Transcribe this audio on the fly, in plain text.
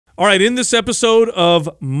All right, in this episode of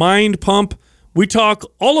Mind Pump, we talk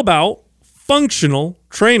all about functional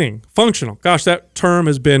training. Functional. Gosh, that term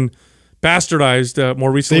has been bastardized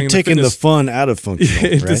more recently. They've taken the fun out of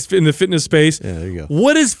functional, right? In the fitness space. Yeah, there you go.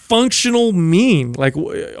 What does functional mean? Like,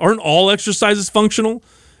 aren't all exercises functional?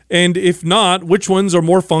 And if not, which ones are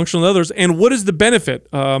more functional than others? And what is the benefit?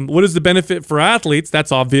 What is the benefit for athletes?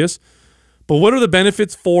 That's obvious. But what are the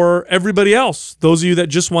benefits for everybody else? Those of you that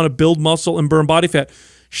just want to build muscle and burn body fat.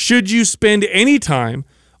 Should you spend any time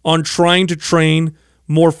on trying to train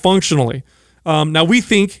more functionally? Now, we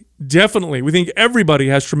think everybody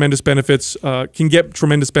has tremendous benefits, can get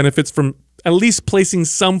tremendous benefits from at least placing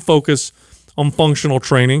some focus on functional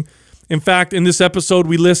training. In fact, in this episode,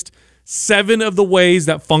 we list 7 of the ways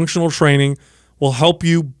that functional training will help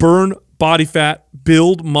you burn body fat,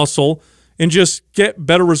 build muscle, and just get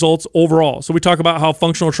better results overall. So we talk about how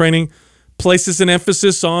functional training places an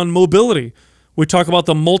emphasis on mobility. We talk about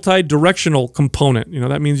the multi-directional component. You know,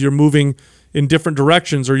 that means you're moving in different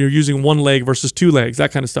directions or you're using one leg versus 2 legs,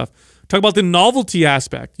 that kind of stuff. Talk about the novelty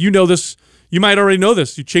aspect. You know this. You might already know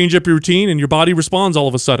this. You change up your routine and your body responds all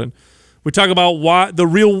of a sudden. We talk about why the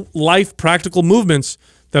real-life practical movements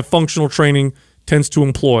that functional training tends to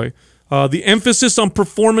employ. The emphasis on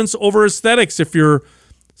performance over aesthetics. If you're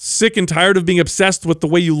sick and tired of being obsessed with the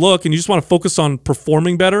way you look and you just want to focus on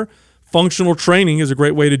performing better, functional training is a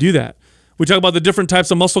great way to do that. We talk about the different types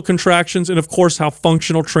of muscle contractions and, of course, how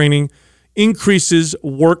functional training increases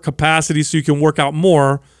work capacity so you can work out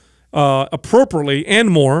more appropriately and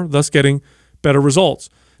more, thus getting better results.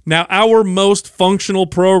 Now, our most functional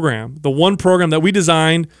program, the one program that we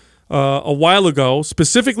designed a while ago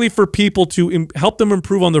specifically for people to help them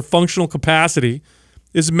improve on their functional capacity,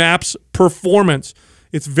 is MAPS Performance.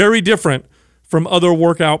 It's very different from other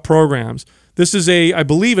workout programs. This is I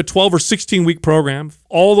believe, a 12 or 16-week program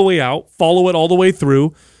all the way out. Follow it all the way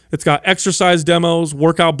through. It's got exercise demos,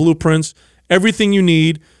 workout blueprints, everything you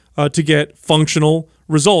need to get functional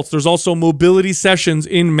results. There's also mobility sessions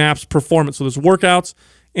in MAPS Performance. So there's workouts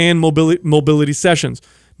and mobility sessions.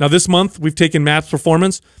 Now this month, we've taken MAPS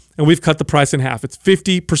Performance and we've cut the price in half. It's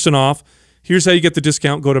 50% off. Here's how you get the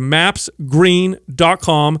discount. Go to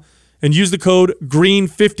mapsgreen.com and use the code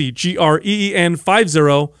GREEN50,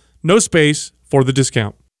 GREEN50, no space, for the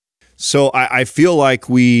discount. So I feel like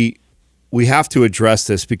we have to address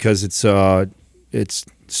this because it's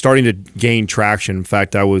starting to gain traction. In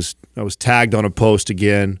fact, I was tagged on a post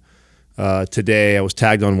again today. I was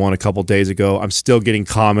tagged on one a couple days ago. I'm still getting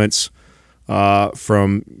comments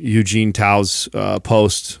from Eugene Tao's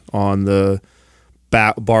post on the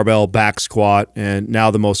barbell back squat, and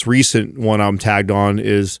now the most recent one I'm tagged on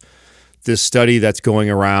is this study that's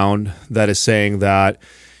going around that is saying that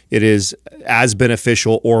it is as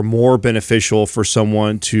beneficial or more beneficial for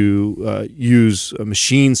someone to use a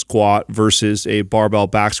machine squat versus a barbell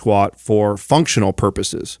back squat for functional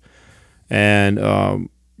purposes. And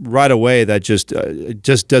right away, that just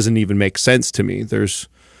doesn't even make sense to me. There's,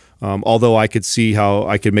 although I could see how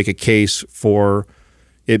I could make a case for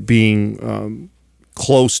it being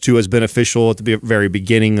close to as beneficial at the very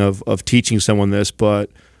beginning of teaching someone this, but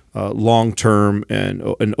long-term and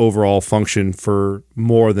an overall function for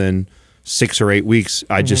more than 6 or 8 weeks,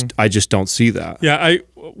 I just don't see that. Yeah, I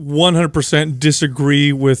 100%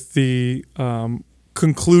 disagree with the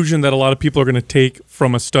conclusion that a lot of people are going to take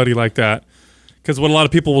from a study like that, because what a lot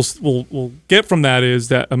of people will get from that is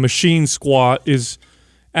that a machine squat is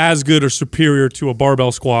as good or superior to a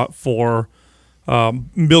barbell squat for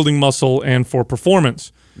building muscle and for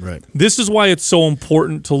performance. Right. This is why it's so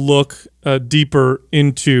important to look deeper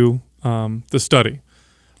into the study.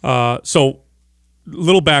 So,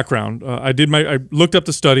 little background. I looked up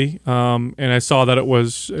the study, and I saw that it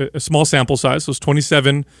was a small sample size. So it was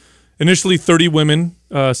 27. Initially, 30 women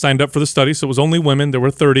signed up for the study. So it was only women. There were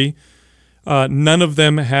 30. None of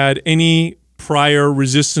them had any prior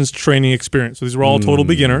resistance training experience. So these were all total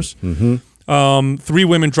beginners. 3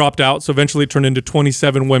 women dropped out. So eventually it turned into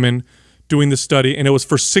 27 women doing the study, and it was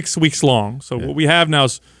for 6 weeks long. So what we have now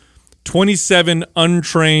is 27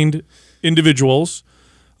 untrained individuals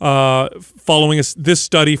following this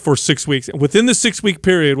study for 6 weeks. And within the 6-week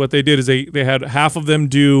period, what they did is they had half of them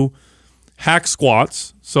do hack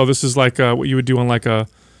squats. So this is like what you would do on like a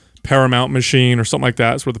Paramount machine or something like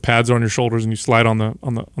that. It's where the pads are on your shoulders and you slide on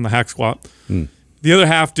the hack squat. The other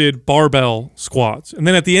half did barbell squats. And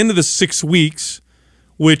then at the end of the 6 weeks,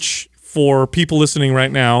 which for people listening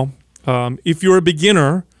right now, if you're a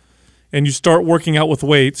beginner and you start working out with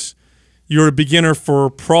weights, you're a beginner for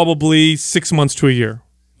probably 6 months to a year,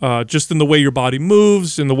 just in the way your body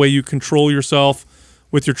moves and the way you control yourself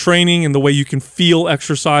with your training and the way you can feel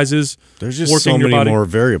exercises. There's just so many more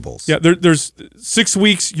variables. Yeah, there's 6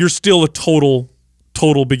 weeks. You're still a total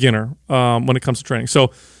beginner when it comes to training.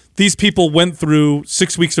 So these people went through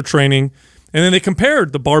 6 weeks of training, and then they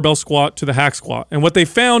compared the barbell squat to the hack squat. And what they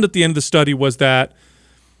found at the end of the study was that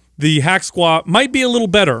the hack squat might be a little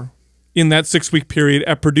better in that 6 week period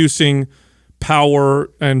at producing power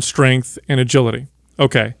and strength and agility.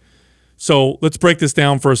 Okay, so let's break this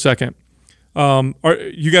down for a second.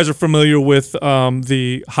 You guys are familiar with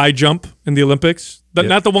the high jump in the Olympics?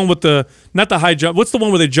 Not the one with not the high jump. What's the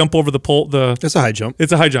one where they jump over the pole? That's a high jump.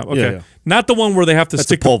 It's a high jump. Okay, Yeah. Not the one where they have to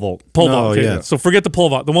stick pole vault. Pole No, vault. Okay, yeah. so forget the pole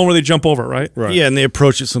vault. The one where they jump over, right? Right. Yeah, and they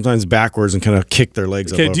approach it sometimes backwards and kind of kick their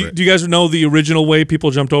legs Okay. up Do over you guys know the original way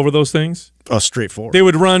people jumped over those things? it. Oh, straight forward. They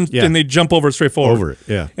would run Yeah. and they'd jump over it straight forward. Over it,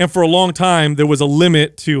 yeah. And for a long time, there was a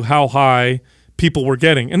limit to how high people were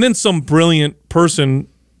getting. And then some brilliant person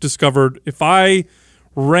discovered if I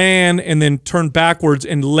ran and then turned backwards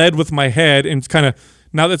and led with my head and kind of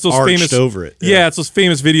now that's those Arched famous over it. Yeah, it's those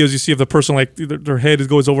famous videos you see of the person like their head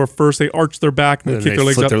goes over first, they arch their back and, And kick they their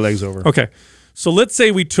legs flip up. their legs over. Okay, so let's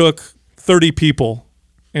say we took 30 people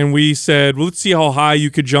and we said, well, let's see how high you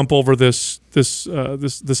could jump over this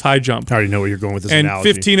high jump. I already know where you're going with this And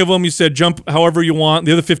analogy. 15 of them, you said jump however you want.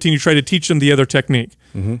 The other 15, you try to teach them the other technique.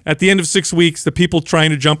 At the end of 6 weeks, the people trying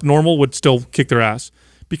to jump normal would still kick their ass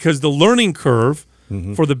because the learning curve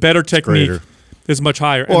for the better technique greater. is much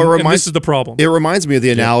higher. Well, And this is the problem. It reminds me of the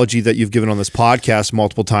analogy that you've given on this podcast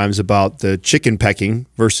multiple times about the chicken pecking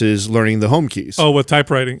versus learning the home keys. Oh, with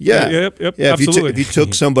typewriting. Yeah. Yep, Yeah, absolutely. if you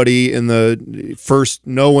took somebody in the first,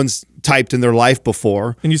 no one's typed in their life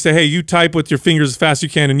before. And you say, hey, you type with your fingers as fast as you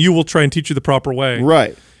can, and you will try and teach you the proper way.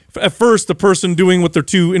 Right. At first, the person doing with their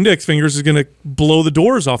 2 index fingers is going to blow the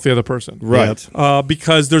doors off the other person. Right.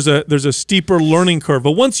 Because there's a steeper learning curve.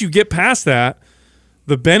 But once you get past that,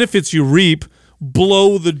 the benefits you reap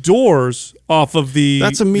blow the doors off of the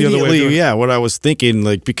That's the other way of immediately, doing it. what I was thinking,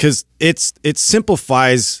 like, because it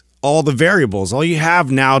simplifies all the variables. All you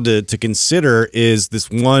have now to consider is this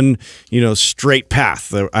one, straight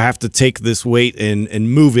path. I have to take this weight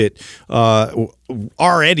and move it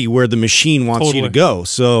already where the machine wants you to go.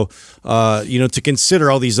 So, to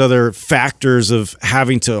consider all these other factors of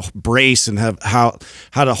having to brace and have how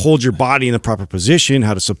to hold your body in the proper position,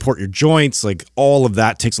 how to support your joints, like all of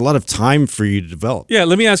that takes a lot of time for you to develop. Yeah,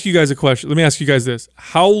 let me ask you guys a question. Let me ask you guys this.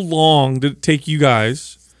 How long did it take you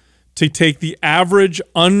guys to take the average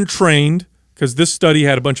untrained, because this study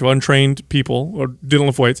had a bunch of untrained people or didn't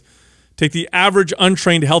lift weights, take the average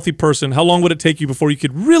untrained healthy person, how long would it take you before you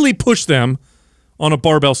could really push them on a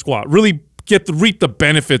barbell squat, really reap the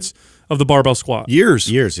benefits of the barbell squat? Years.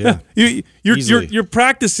 Yeah. You're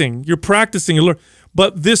practicing. You're practicing. You learn.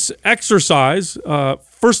 But this exercise,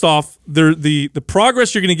 first off, the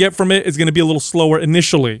progress you're going to get from it is going to be a little slower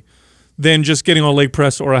initially than just getting on a leg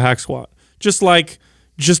press or a hack squat. Just like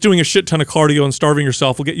just doing a shit ton of cardio and starving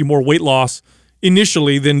yourself will get you more weight loss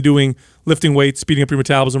initially than doing lifting weights, speeding up your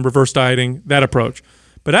metabolism, reverse dieting, that approach.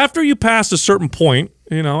 But after you pass a certain point,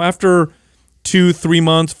 after 2, 3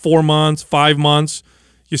 months, 4 months, 5 months,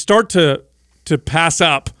 you start to pass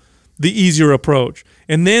up the easier approach.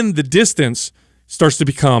 And then the distance starts to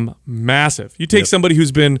become massive. You take somebody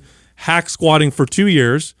who's been hack squatting for 2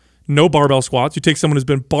 years, no barbell squats. You take someone who's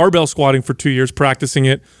been barbell squatting for 2 years, practicing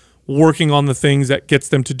it, working on the things that gets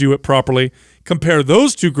them to do it properly. Compare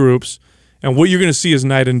those two groups, and what you're going to see is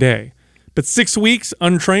night and day. But 6 weeks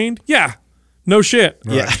untrained, no shit.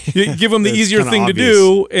 Yeah. You give them the easier kinda thing obvious. to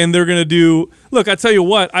do, and they're going to do. Look, I tell you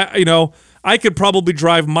what, I could probably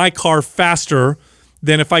drive my car faster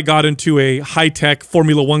than if I got into a high-tech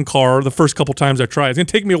Formula One car the first couple times I tried. It's going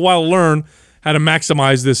to take me a while to learn how to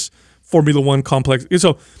maximize this Formula One complex.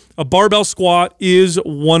 So a barbell squat is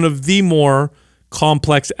one of the more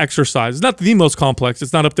complex exercises. Not the most complex.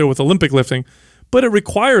 It's not up there with Olympic lifting, but it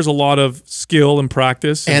requires a lot of skill and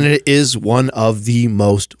practice. And it is one of the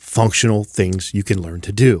most functional things you can learn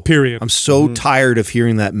to do. Period. I'm so tired of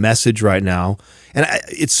hearing that message right now. And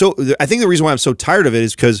I think the reason why I'm so tired of it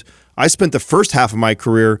is because I spent the first half of my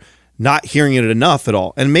career not hearing it enough at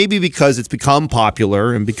all. And maybe because it's become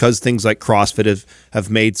popular and because things like CrossFit have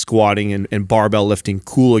made squatting and barbell lifting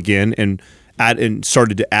cool again and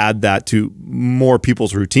started to add that to more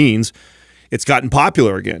people's routines, it's gotten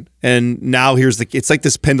popular again. And now it's like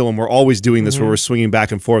this pendulum. We're always doing this where we're swinging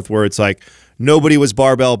back and forth, where it's like nobody was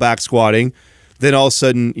barbell back squatting. Then all of a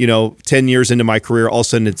sudden, 10 years into my career, all of a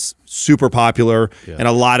sudden it's super popular, and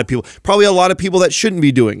a lot of people, probably a lot of people that shouldn't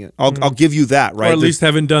be doing it. I'll give you that, right? Or at least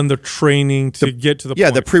haven't done the training to get to the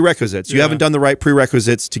point. The prerequisites. You haven't done the right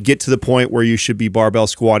prerequisites to get to the point where you should be barbell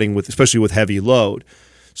squatting with, especially with heavy load.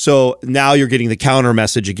 So now you're getting the counter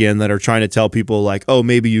message again that are trying to tell people like, oh,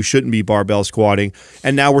 maybe you shouldn't be barbell squatting.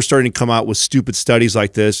 And now we're starting to come out with stupid studies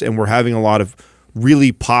like this, and we're having a lot of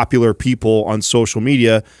really popular people on social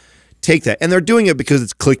media take that. And they're doing it because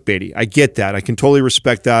it's clickbaity. I get that. I can totally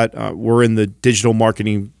respect that. We're in the digital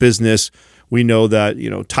marketing business. We know that, you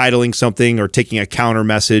know, titling something or taking a counter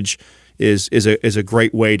message is a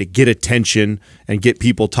great way to get attention and get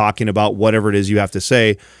people talking about whatever it is you have to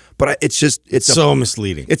say. But it's so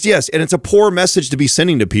misleading. And it's a poor message to be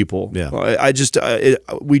sending to people. Yeah.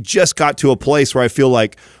 We just got to a place where I feel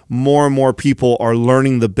like more and more people are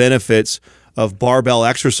learning the benefits of barbell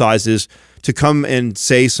exercises. To come and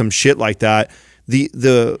say some shit like that,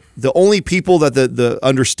 the only people that the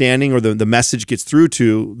understanding or the message gets through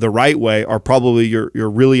to the right way are probably your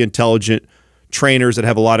really intelligent trainers that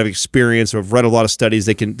have a lot of experience or have read a lot of studies.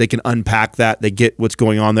 They can unpack that. They get what's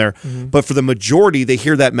going on there. But for the majority, they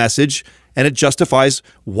hear that message and it justifies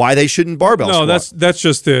why they shouldn't barbell squat. That's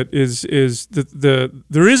just it.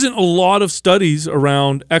 There isn't a lot of studies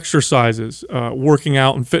around exercises, working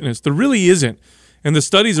out and fitness. There really isn't. And the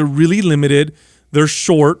studies are really limited. They're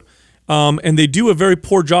short. And they do a very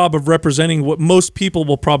poor job of representing what most people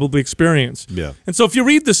will probably experience. Yeah. And so if you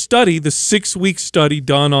read the study, the 6-week study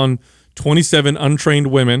done on 27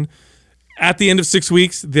 untrained women, at the end of 6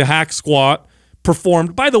 weeks, the hack squat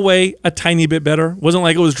performed, by the way, a tiny bit better. It wasn't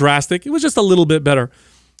like it was drastic. It was just a little bit better.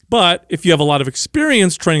 But if you have a lot of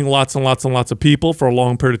experience training lots and lots and lots of people for a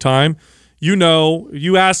long period of time, you know,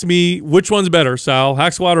 you ask me, which one's better, Sal,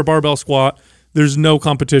 hack squat or barbell squat? There's no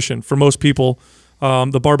competition. For most people,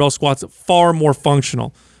 the barbell squat's far more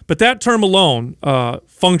functional. But that term alone,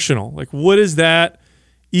 functional, like what does that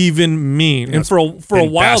even mean? And for a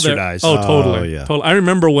while there, totally. I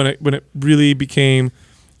remember when it really became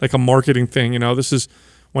like a marketing thing. You know, this is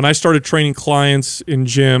when I started training clients in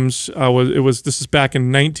gyms. This is back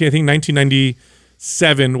in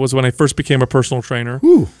 1997 was when I first became a personal trainer.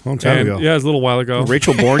 Ooh, long time ago. Yeah, it was a little while ago.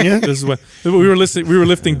 Rachel born yet? This is when we were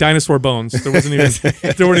lifting dinosaur bones. There weren't even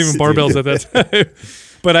barbells at that time.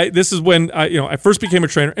 But this is when I first became a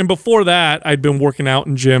trainer, and before that, I'd been working out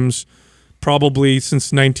in gyms probably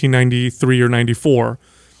since 1993 or 94.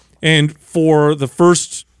 And for the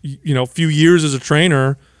first few years as a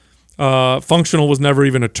trainer, functional was never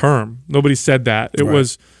even a term. Nobody said that. It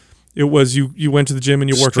was you went to the gym and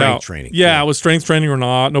you worked out. Strength training. Yeah, it was strength training or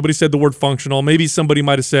not. Nobody said the word functional. Maybe somebody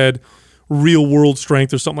might have said real world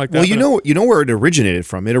strength or something like that. Well, you know where it originated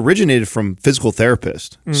from. It originated from physical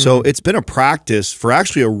therapists. So it's been a practice for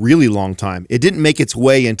actually a really long time. It didn't make its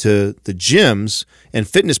way into the gyms and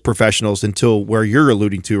fitness professionals until where you're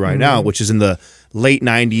alluding to right now, which is in the late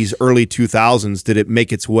 90s, early 2000s, did it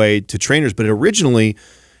make its way to trainers. But originally,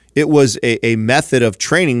 it was a method of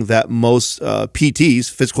training that most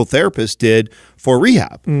PTs, physical therapists, did for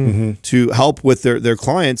rehab to help with their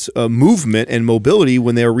clients' movement and mobility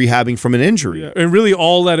when they were rehabbing from an injury. Yeah, and really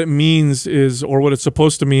all that it means is, or what it's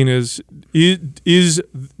supposed to mean is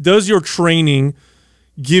does your training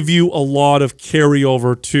give you a lot of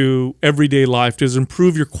carryover to everyday life? Does it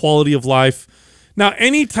improve your quality of life? Now,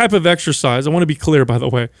 any type of exercise, I want to be clear, by the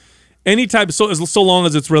way, any type, so long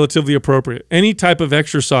as it's relatively appropriate, any type of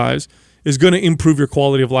exercise is going to improve your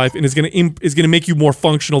quality of life and is going to make you more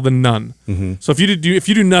functional than none. So if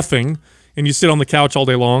you do nothing and you sit on the couch all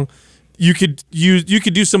day long, you could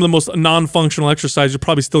do some of the most non-functional exercise. You're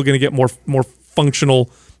probably still going to get more functional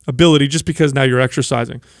ability just because now you're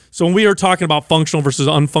exercising. So when we are talking about functional versus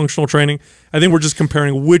unfunctional training, I think we're just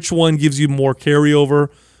comparing which one gives you more carryover,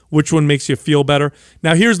 which one makes you feel better.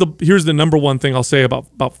 Now, here's the number one thing I'll say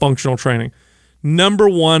about functional training. Number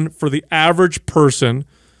one, for the average person,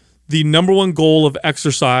 the number one goal of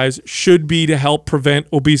exercise should be to help prevent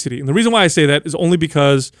obesity. And the reason why I say that is only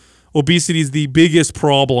because obesity is the biggest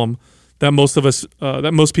problem that most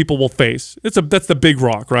people will face. That's the big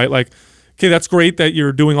rock, right? Like, okay, that's great that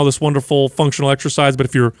you're doing all this wonderful functional exercise, but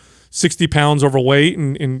if you're 60 pounds overweight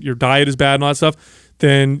and your diet is bad and all that stuff,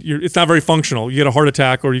 then it's not very functional. You get a heart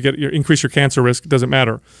attack or you increase your cancer risk. It doesn't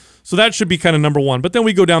matter. So that should be kind of number one. But then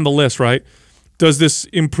we go down the list, right? Does this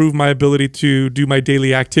improve my ability to do my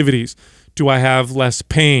daily activities? Do I have less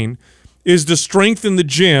pain? Is the strength in the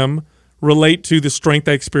gym relate to the strength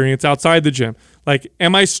I experience outside the gym? Like,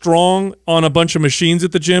 am I strong on a bunch of machines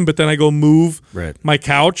at the gym, but then I go move my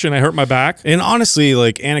couch and I hurt my back? And honestly,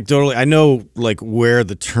 like anecdotally, I know like where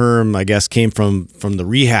the term, I guess, came from the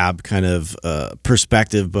rehab kind of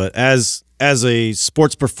perspective. But as as a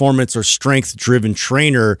sports performance or strength driven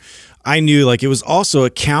trainer, I knew like it was also a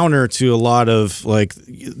counter to a lot of like,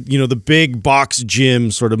 you know, the big box gym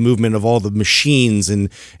sort of movement of all the machines and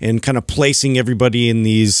kind of placing everybody in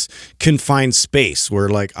these confined space where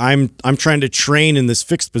like I'm trying to train in this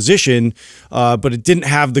fixed position, but it didn't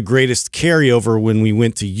have the greatest carryover when we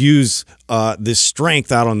went to use this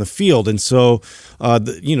strength out on the field. And so,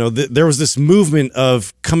 you know, there was this movement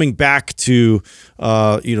of coming back to,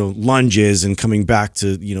 you know, lunges and coming back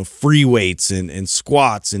to, you know, free weights and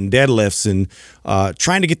squats and deadlifts and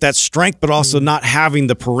trying to get that strength, but also not having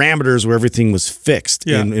the parameters where everything was fixed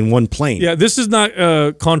in one plane. Yeah, this is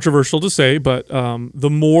not controversial to say, but the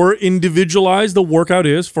more individualized the workout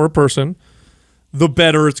is for a person, the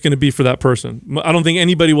better it's going to be for that person. I don't think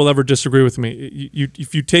anybody will ever disagree with me.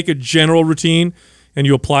 If you take a general routine and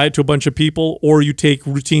you apply it to a bunch of people, or you take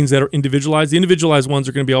routines that are individualized, the individualized ones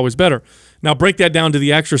are going to be always better. Now break that down to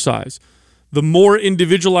the exercise. The more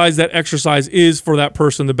individualized that exercise is for that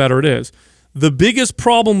person, the better it is. The biggest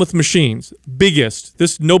problem with machines,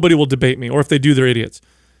 this nobody will debate me, or if they do, they're idiots,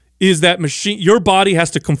 is that your body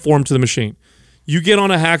has to conform to the machine. You get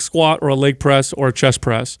on a hack squat or a leg press or a chest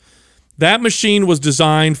press, that machine was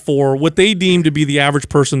designed for what they deem to be the average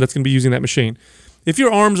person that's going to be using that machine. If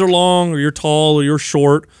your arms are long or you're tall or you're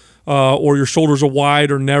short or your shoulders are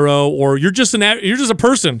wide or narrow or you're just a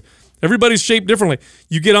person, everybody's shaped differently.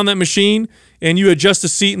 You get on that machine and you adjust the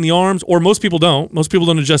seat and the arms, or most people don't. Most people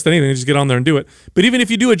don't adjust anything. They just get on there and do it. But even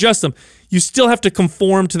if you do adjust them, you still have to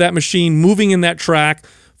conform to that machine, moving in that track,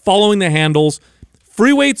 following the handles.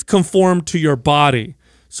 Free weights conform to your body.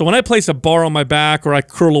 So when I place a bar on my back or I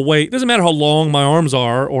curl a weight, it doesn't matter how long my arms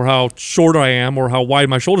are or how short I am or how wide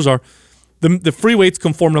my shoulders are, the free weights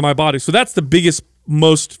conform to my body. So that's the biggest,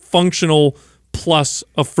 most functional plus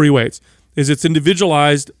of free weights, is it's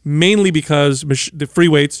individualized mainly because the free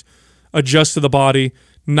weights adjust to the body,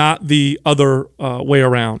 not the other way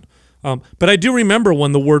around. But I do remember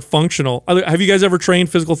when the word functional, have you guys ever trained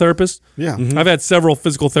physical therapists? Yeah. I've had several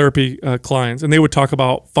physical therapy clients, and they would talk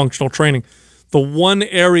about functional training. The one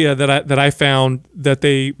area that I found that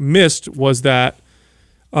they missed was that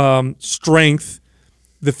strength,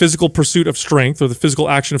 the physical pursuit of strength or the physical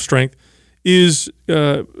action of strength, is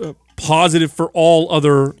positive for all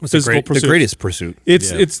other physical pursuits. The greatest pursuit.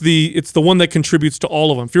 It's the one that contributes to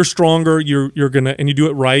all of them. If you're stronger, you're gonna, and you do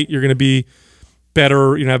it right, you're gonna be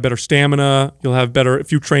better. You have better stamina. You'll have better,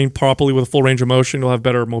 if you train properly with a full range of motion, you'll have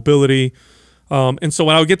better mobility. And so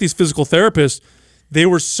when I would get these physical therapists, they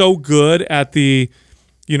were so good at the,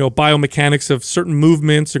 biomechanics of certain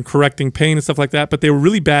movements and correcting pain and stuff like that, but they were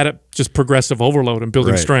really bad at just progressive overload and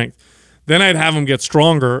building strength. Then I'd have them get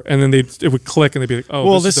stronger, and then it would click, and they'd be like, "Oh,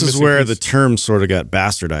 well, this is where the term sort of got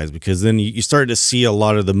bastardized, because then you started to see a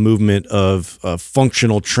lot of the movement of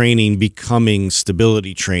functional training becoming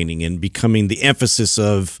stability training and becoming the emphasis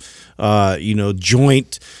of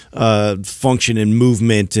joint function and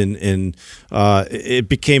movement, and it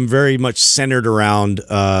became very much centered around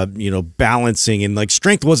balancing, and like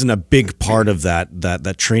strength wasn't a big part of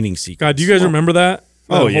that training sequence. God, do you guys remember that?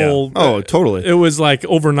 Oh, yeah. Totally. It was like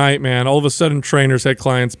overnight, man. All of a sudden, trainers had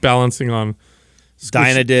clients balancing on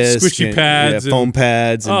Dynadisc, squishy pads, foam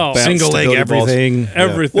pads, and single leg everything.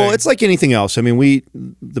 Everything. Well, it's like anything else. I mean,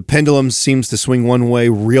 the pendulum seems to swing one way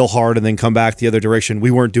real hard and then come back the other direction.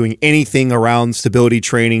 We weren't doing anything around stability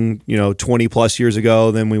training, 20 plus years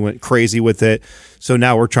ago. Then we went crazy with it. So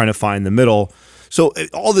now we're trying to find the middle. So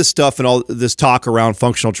all this stuff and all this talk around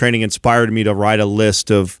functional training inspired me to write a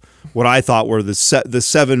list of what I thought were the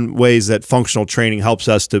 7 ways that functional training helps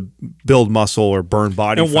us to build muscle or burn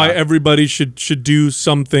body fat. And why everybody should do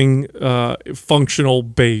something functional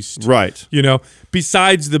based. Right.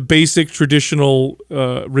 Besides the basic traditional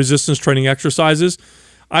resistance training exercises,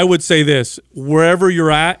 I would say this: wherever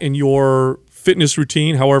you're at in your fitness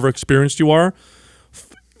routine, however experienced you are,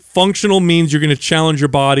 functional means you're going to challenge your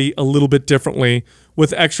body a little bit differently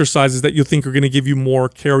with exercises that you think are going to give you more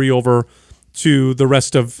carryover to the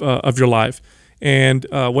rest of your life. And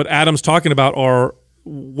what Adam's talking about are,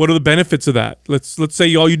 what are the benefits of that? Let's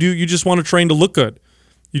say all you do, you just want to train to look good.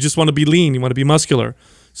 You just want to be lean. You want to be muscular.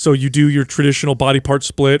 So you do your traditional body part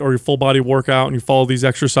split or your full body workout, and you follow these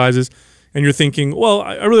exercises, and you're thinking, well,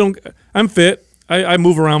 I really don't, I'm fit. I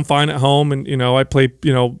move around fine at home, and I play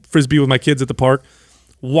Frisbee with my kids at the park.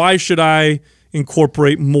 Why should I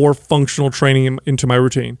incorporate more functional training into my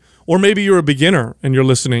routine? Or maybe you're a beginner and you're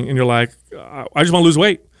listening and you're like, I just want to lose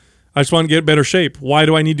weight. I just want to get in better shape. Why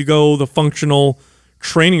do I need to go the functional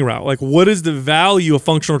training route? Like, what is the value of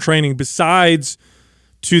functional training besides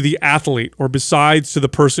to the athlete or besides to the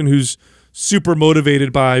person who's super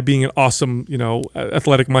motivated by being an awesome,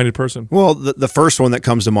 athletic-minded person? Well, the first one that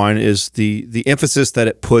comes to mind is the emphasis that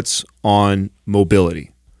it puts on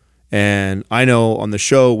mobility. And I know on the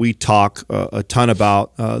show we talk a ton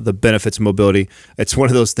about the benefits of mobility. It's one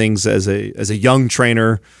of those things as a young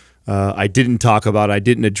trainer I didn't talk about, I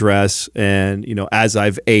didn't address, and as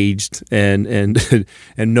I've aged and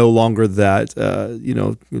and no longer that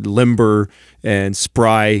limber and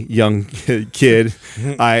spry young kid,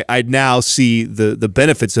 I now see the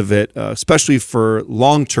benefits of it, especially for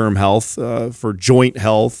long-term health, for joint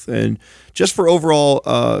health, and just for overall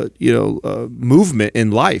movement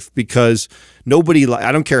in life. Because nobody,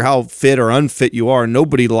 I don't care how fit or unfit you are,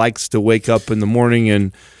 nobody likes to wake up in the morning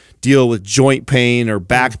and deal with joint pain or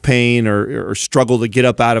back pain or struggle to get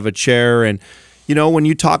up out of a chair. And when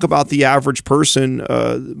you talk about the average person,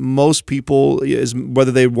 most people,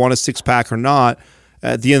 whether they want a six-pack or not,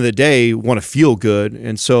 at the end of the day, want to feel good.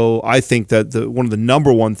 And so I think that one of the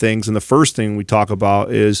number one things, and the first thing we talk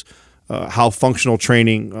about, is how functional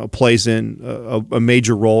training plays in a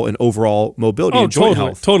major role in overall mobility and joint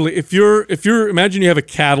health. Totally. If you're imagine you have a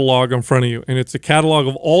catalog in front of you, and it's a catalog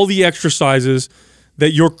of all the exercises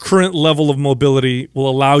that your current level of mobility will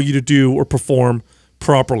allow you to do or perform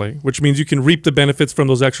properly, which means you can reap the benefits from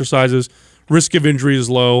those exercises. Risk of injury is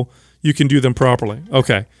low. You can do them properly.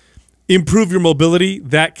 Okay. Improve your mobility,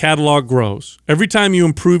 that catalog grows. Every time you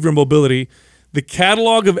improve your mobility, the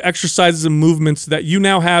catalog of exercises and movements that you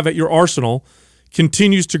now have at your arsenal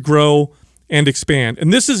continues to grow and expand.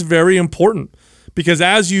 And this is very important because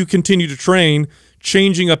as you continue to train,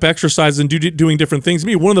 changing up exercises and doing different things,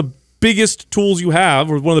 one of the biggest tools you have,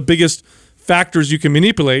 or one of the biggest factors you can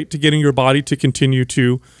manipulate to getting your body to continue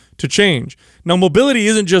to change. Now, mobility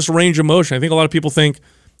isn't just range of motion. I think a lot of people think,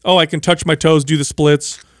 oh, I can touch my toes, do the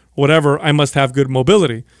splits, whatever, I must have good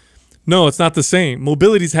mobility. No, it's not the same.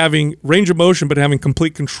 Mobility is having range of motion, but having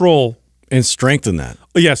complete control. And strength in that.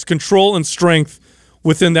 Yes, control and strength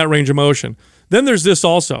within that range of motion. Then there's this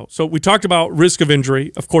also. So we talked about risk of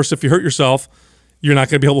injury. Of course, if you hurt yourself, you're not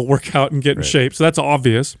going to be able to work out and get in shape. So that's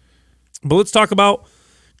obvious. But let's talk about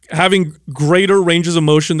having greater ranges of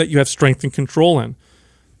motion that you have strength and control in.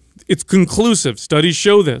 It's conclusive. Studies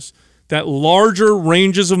show this, that larger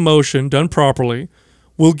ranges of motion done properly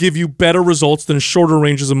will give you better results than shorter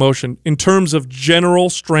ranges of motion in terms of general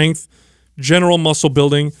strength, general muscle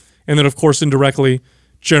building, and then, of course, indirectly,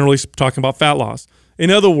 generally talking about fat loss.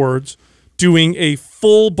 In other words, doing a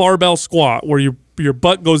full barbell squat where your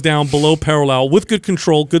butt goes down below parallel with good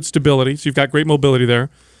control, good stability, so you've got great mobility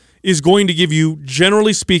there, is going to give you,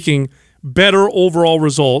 generally speaking, better overall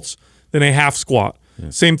results than a half squat.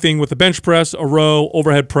 Yeah. Same thing with the bench press, a row,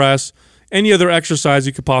 overhead press, any other exercise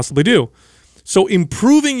you could possibly do. So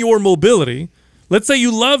improving your mobility, let's say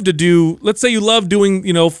you love doing,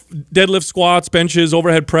 deadlift, squats, benches,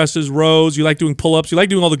 overhead presses, rows, you like doing pull-ups, you like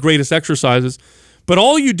doing all the greatest exercises, but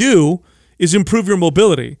all you do is improve your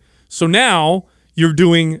mobility. So now you're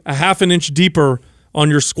doing a half an inch deeper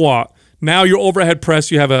on your squat. Now your overhead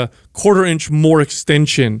press, you have a 1/4 inch more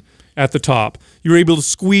extension at the top. You're able to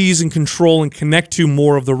squeeze and control and connect to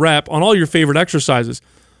more of the rep on all your favorite exercises.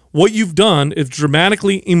 What you've done is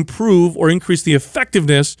dramatically improve or increase the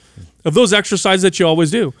effectiveness of those exercises that you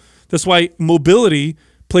always do. That's why mobility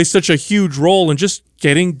plays such a huge role in just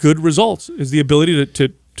getting good results, is the ability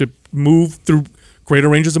to move through greater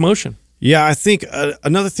ranges of motion. Yeah, I think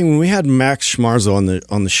another thing, when we had Max Schmarzo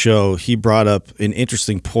on the show, he brought up an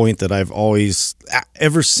interesting point that I've always,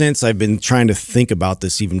 ever since I've been trying to think about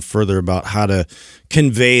this even further, about how to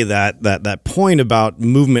convey that point about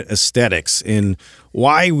movement aesthetics and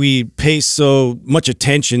why we pay so much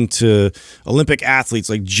attention to Olympic athletes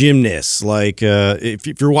like gymnasts. Like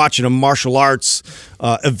if you're watching a martial arts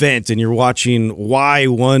event and you're watching why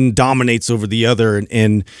one dominates over the other,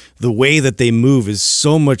 and the way that they move is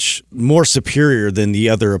so much more superior than the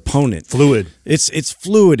other opponent. Fluid. It's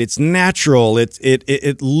fluid. It's natural.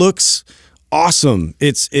 It looks awesome.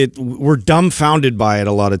 We're dumbfounded by it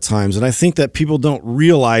a lot of times, and I think that people don't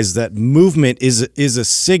realize that movement is a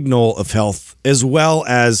signal of health, as well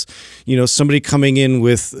as somebody coming in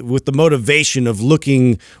with the motivation of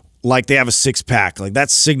looking like they have a six-pack. Like,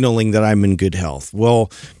 that's signaling that I'm in good health.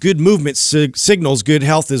 Well, good movement signals good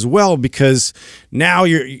health as well, because now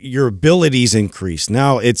your abilities increase.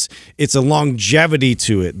 Now it's a longevity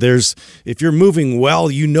to it. If you're moving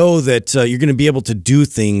well, you know that you're going to be able to do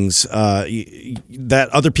things that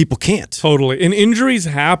other people can't. Totally. And injuries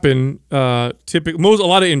happen, a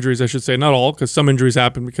lot of injuries, I should say, not all, because some injuries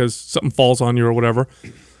happen because something falls on you or whatever.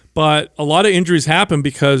 But a lot of injuries happen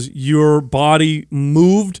because your body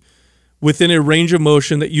moved within a range of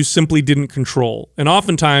motion that you simply didn't control. And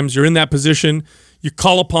oftentimes you're in that position, you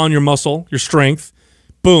call upon your muscle, your strength,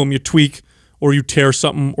 boom, you tweak or you tear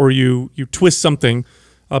something or you twist something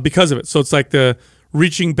because of it. So it's like the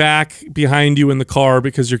reaching back behind you in the car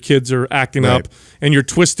because your kids are acting up and you're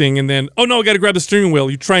twisting, and then, oh no, I got to grab the steering wheel.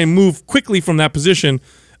 You try and move quickly from that position.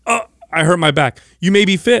 Oh, I hurt my back. You may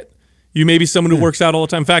be fit. You may be someone who works out all the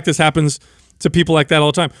time. In fact, this happens to people like that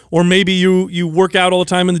all the time. Or maybe you work out all the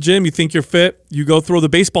time in the gym. You think you're fit. You go throw the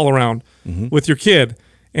baseball around with your kid,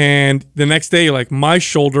 and the next day you're like, my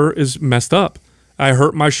shoulder is messed up. I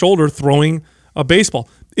hurt my shoulder throwing a baseball.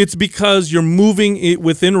 It's because you're moving it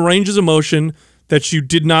within ranges of motion that you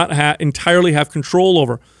did not entirely have control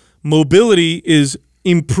over. Mobility is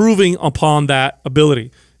improving upon that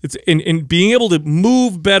ability. It's in being able to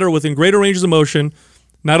move better within greater ranges of motion.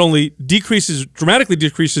 Not only dramatically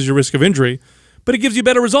decreases your risk of injury, but it gives you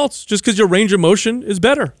better results just because your range of motion is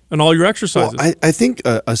better in all your exercises. Well, I think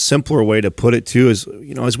a simpler way to put it too is,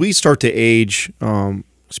 as we start to age,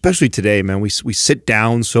 especially today, man, we sit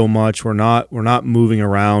down so much. We're not moving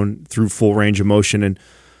around through full range of motion, and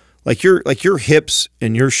like your hips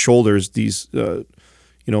and your shoulders, these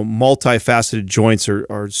multifaceted joints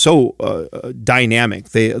are so dynamic.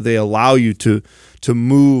 They allow you to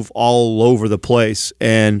move all over the place.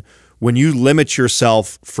 And when you limit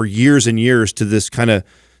yourself for years and years to this kind of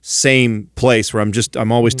same place where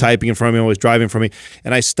I'm always typing in front of me, always driving in front of me,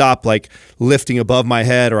 and I stop like lifting above my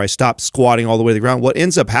head, or I stop squatting all the way to the ground, what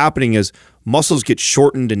ends up happening is muscles get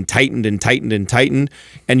shortened and tightened and tightened and tightened,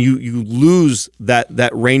 and you lose that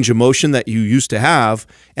range of motion that you used to have.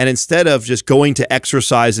 And instead of just going to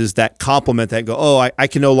exercises that complement that, go, oh, I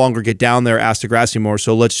can no longer get down there ass to grass anymore,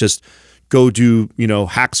 so let's just go do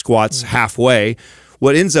hack squats halfway.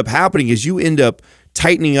 What ends up happening is you end up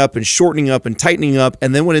tightening up and shortening up and tightening up,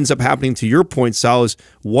 and then what ends up happening, to your point, Sal, is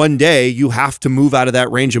one day you have to move out of that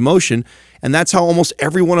range of motion. And that's how almost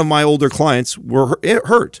every one of my older clients were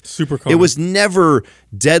hurt. Super common. It was never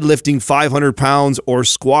deadlifting 500 pounds or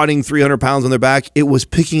squatting 300 pounds on their back. It was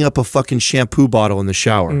picking up a fucking shampoo bottle in the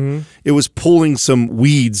shower. It was pulling some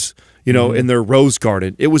weeds, in their rose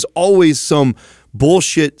garden. It was always some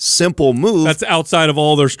bullshit simple move that's outside of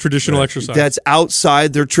all their traditional exercise. That's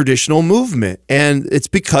outside their traditional movement. And it's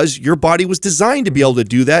because your body was designed to be able to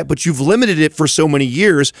do that, but you've limited it for so many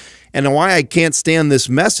years. And why I can't stand this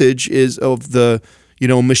message is of the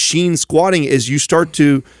machine squatting is you start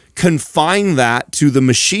to confine that to the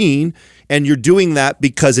machine, and you're doing that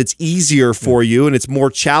because it's easier for you, and it's more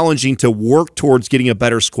challenging to work towards getting a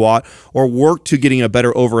better squat or work to getting a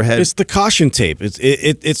better overhead. It's the caution tape.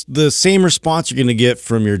 It's the same response you're going to get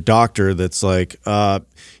from your doctor that's like,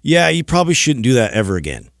 yeah, you probably shouldn't do that ever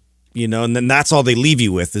again. And then that's all they leave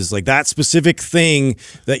you with is like that specific thing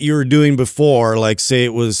that you were doing before, like say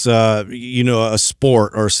it was, a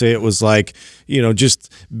sport, or say it was like,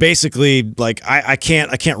 just basically like, I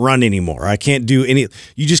can't run anymore. I can't do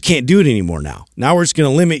you just can't do it anymore now. Now we're just going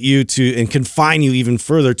to limit you to and confine you even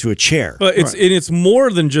further to a chair. But it's more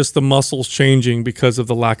than just the muscles changing because of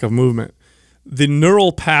the lack of movement. The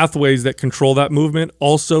neural pathways that control that movement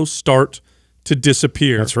also start to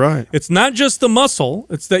disappear. That's right. It's not just the muscle,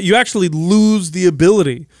 it's that you actually lose the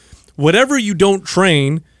ability. Whatever you don't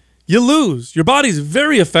train, you lose. Your body's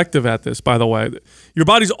very effective at this, by the way. Your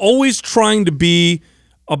body's always trying to be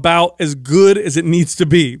about as good as it needs to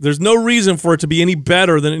be. There's no reason for it to be any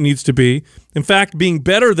better than it needs to be. In fact, being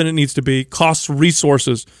better than it needs to be costs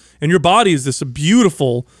resources. And your body is this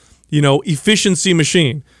beautiful, efficiency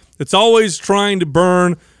machine. It's always trying to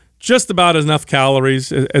burn just about enough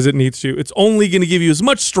calories as it needs to. It's only going to give you as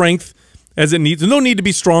much strength as it needs. There's no need to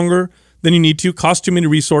be stronger than you need to. Cost too many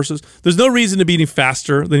resources. There's no reason to be any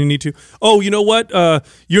faster than you need to. Oh, you know what?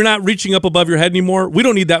 You're not reaching up above your head anymore. We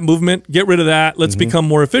don't need that movement. Get rid of that. Let's become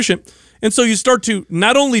more efficient. And so you start to,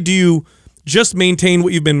 not only do you just maintain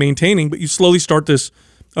what you've been maintaining, but you slowly start this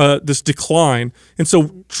decline. And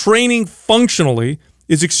so training functionally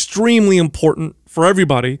is extremely important for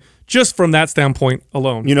everybody, just from that standpoint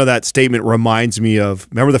alone. That statement reminds me of,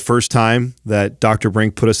 remember the first time that Dr.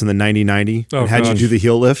 Brink put us in the 90-90 and had you do the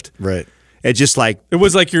heel lift? Right. It just like... It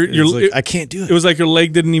was like I can't do it. It was like your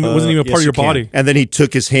leg wasn't even a part of your body. And then he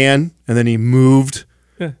took his hand and then he moved.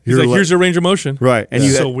 Yeah. He's like, here's your range of motion. Right. And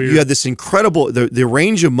you had this incredible... The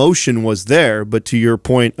range of motion was there, but to your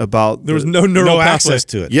point about... There was no neural access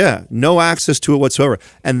to it. Yeah. No access to it whatsoever.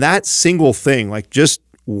 And that single thing, like just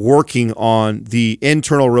working on the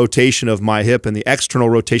internal rotation of my hip and the external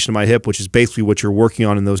rotation of my hip, which is basically what you're working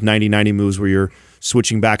on in those 90-90 moves where you're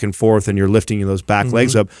switching back and forth and you're lifting those back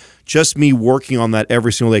legs up. Just me working on that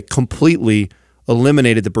every single day completely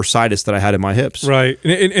eliminated the bursitis that I had in my hips. Right,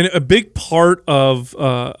 and a big part of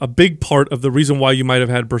the reason why you might have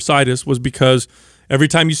had bursitis was because every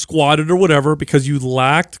time you squatted or whatever, because you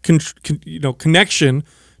lacked connection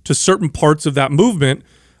to certain parts of that movement,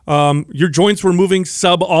 your joints were moving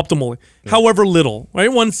suboptimally, however little.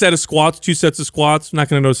 Right, one set of squats, 2 sets of squats, not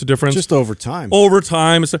going to notice a difference. Just over time. Over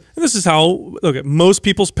time, and this is how most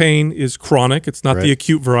people's pain is chronic. It's not the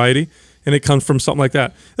acute variety. And it comes from something like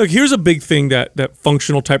that. Look, here's a big thing that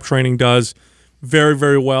functional type training does very,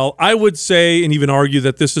 very well. I would say and even argue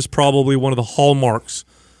that this is probably one of the hallmarks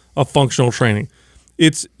of functional training.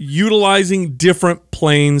 It's utilizing different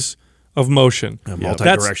planes of motion.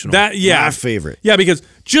 Multi-directional. My favorite. Yeah, because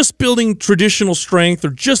just building traditional strength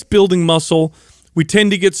or just building muscle, we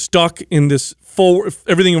tend to get stuck in this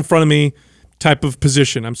everything in front of me type of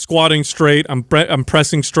position. I'm squatting straight, I'm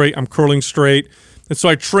pressing straight, I'm curling straight. And so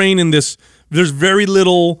I train in this. There's very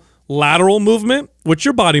little lateral movement, which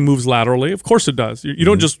your body moves laterally. Of course it does. You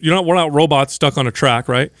don't just, we're not robots stuck on a track,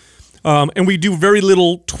 right? And we do very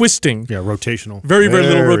little twisting. Yeah, rotational. Very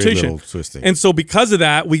little rotation. Little twisting. And so because of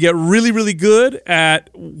that, we get really, really good at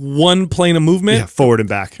one plane of movement. Yeah, forward and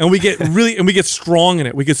back. And we get strong in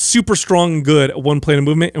it. We get super strong and good at one plane of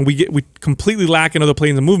movement, and we completely lack in other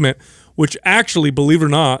planes of movement, which actually, believe it or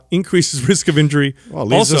not, increases risk of injury. Well,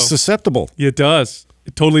 it leaves us susceptible. It does.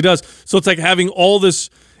 It totally does. So it's like having all this.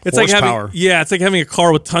 It's horsepower. It's like having a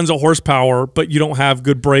car with tons of horsepower, but you don't have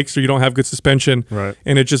good brakes or you don't have good suspension, right?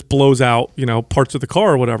 And it just blows out, parts of the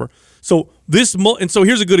car or whatever. So so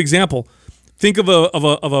here's a good example. Think of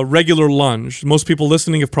a regular lunge. Most people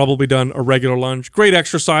listening have probably done a regular lunge. Great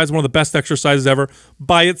exercise, one of the best exercises ever.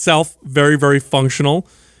 By itself, very, very functional.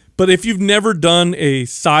 But if you've never done a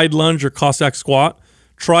side lunge or Cossack squat,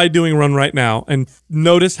 try doing one right now and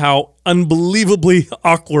notice how unbelievably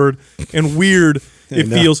awkward and weird it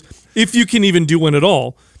feels if you can even do one at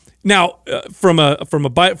all. Now, from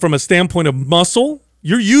a standpoint of muscle,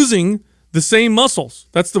 you're using the same muscles.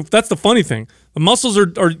 That's the funny thing. The muscles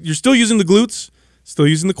are you're still using the glutes, still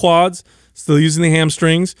using the quads, still using the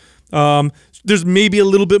hamstrings. There's maybe a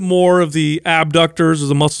little bit more of the abductors or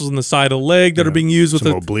the muscles on the side of the leg that are being used with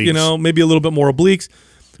obliques. Maybe a little bit more obliques.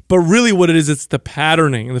 But really what it is, it's the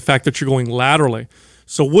patterning and the fact that you're going laterally.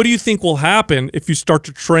 So what do you think will happen if you start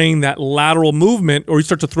to train that lateral movement or you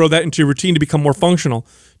start to throw that into your routine to become more functional?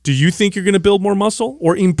 Do you think you're going to build more muscle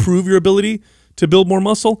or improve your ability to build more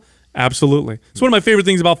muscle? Absolutely. It's one of my favorite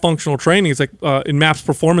things about functional training. It's like in MAPS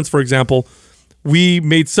Performance, for example, we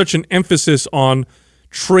made such an emphasis on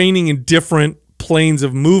training in different planes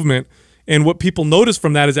of movement. And what people notice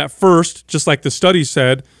from that is at first, just like the study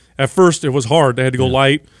said, at first it was hard. They had to go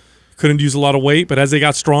light, couldn't use a lot of weight. But as they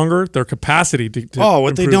got stronger, their capacity to what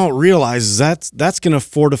improve. they don't realize is that's going to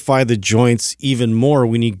fortify the joints even more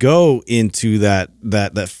when you go into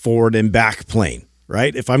that forward and back plane.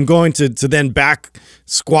 Right? If I'm going to then back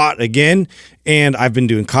squat again, and I've been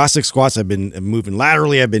doing Cossack squats, I've been moving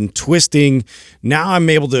laterally, I've been twisting, now I'm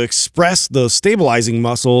able to express those stabilizing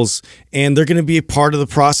muscles, and they're going to be a part of the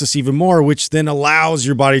process even more, which then allows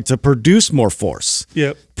your body to produce more force.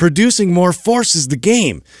 Yep. Producing more force is the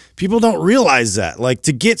game. People don't realize that. Like,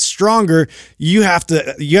 to get stronger, you have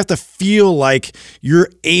to feel like you're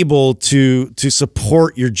able to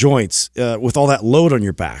support your joints with all that load on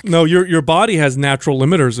your back. No, your body has natural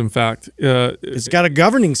limiters. In fact, it's got a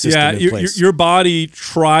governing system in place. Your body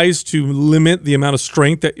tries to limit the amount of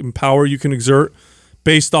strength and power you can exert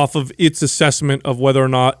based off of its assessment of whether or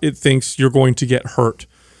not it thinks you're going to get hurt.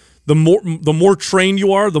 The more trained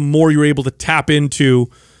you are, the more you're able to tap into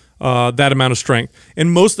that amount of strength,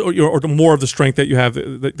 and or more of the strength that you have,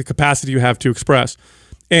 the capacity you have to express.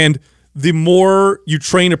 And the more you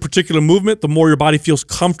train a particular movement, the more your body feels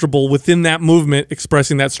comfortable within that movement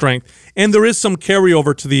expressing that strength. And there is some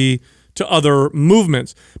carryover to other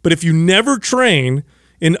movements. But if you never train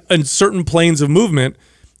in certain planes of movement,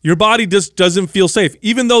 your body just doesn't feel safe.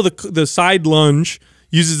 Even though the side lunge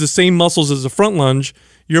uses the same muscles as the front lunge,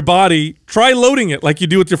 your body, try loading it like you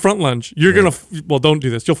do with your front lunge. You're going to, don't do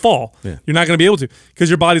this. You'll fall. Yeah. You're not going to be able to because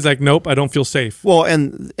your body's like, nope, I don't feel safe. Well,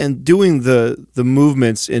 and doing the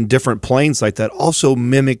movements in different planes like that also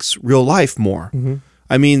mimics real life more. Mm-hmm.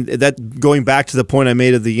 I mean, that going back to the point I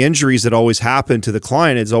made of the injuries that always happen to the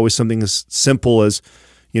client, it's always something as simple as,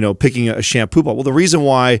 picking a shampoo bottle. Well, the reason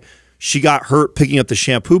why she got hurt picking up the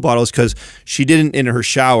shampoo bottle is because she didn't, in her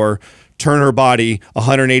shower, turn her body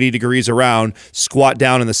 180 degrees around, squat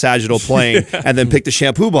down in the sagittal plane, and then pick the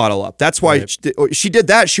shampoo bottle up. That's why she did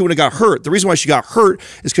that. She wouldn't have got hurt. The reason why she got hurt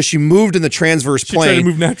is because she moved in the transverse plane. She tried to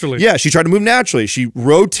move naturally. Yeah, she tried to move naturally. She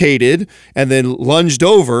rotated and then lunged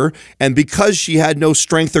over, and because she had no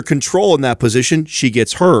strength or control in that position, she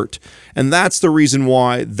gets hurt. And that's the reason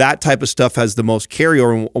why that type of stuff has the most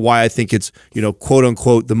carryover, and why I think it's, you know, quote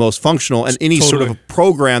unquote, the most functional. And any sort of a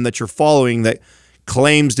program that you're following that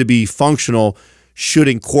claims to be functional should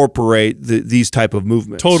incorporate these type of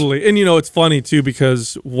movements. Totally. And, you know, it's funny too,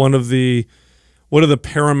 because one of the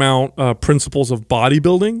paramount principles of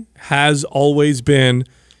bodybuilding has always been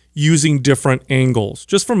using different angles,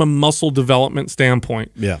 just from a muscle development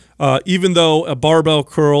standpoint. Yeah. Even though a barbell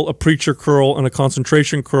curl, a preacher curl, and a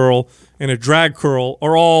concentration curl, and a drag curl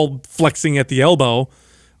are all flexing at the elbow,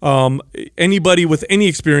 anybody with any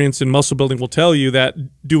experience in muscle building will tell you that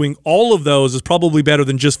doing all of those is probably better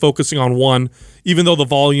than just focusing on one, even though the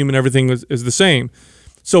volume and everything is the same.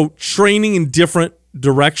 So training in different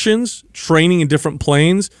directions, training in different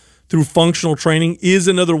planes through functional training is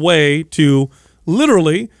another way to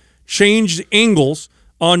literally change angles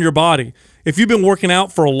on your body. If you've been working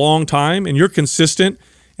out for a long time and you're consistent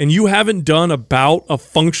and you haven't done a bout of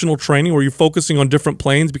functional training where you're focusing on different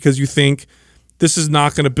planes because you think this is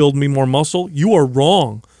not going to build me more muscle, you are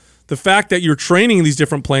wrong. The fact that you're training in these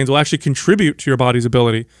different planes will actually contribute to your body's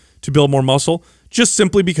ability to build more muscle, just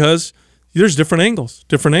simply because there's different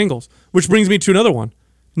angles, which brings me to another one,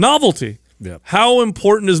 novelty. Yep. How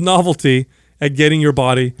important is novelty at getting your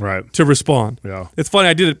body to respond? Yeah. It's funny,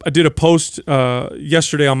 I did a post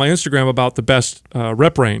yesterday on my Instagram about the best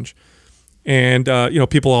rep range. And you know,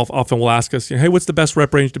 people often will ask us, hey, what's the best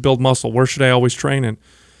rep range to build muscle? Where should I always train in?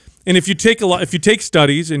 And if you take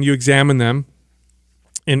studies and you examine them,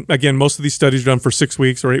 and again, most of these studies are done for 6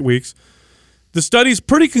 weeks or 8 weeks, the studies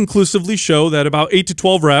pretty conclusively show that about 8 to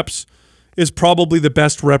 12 reps is probably the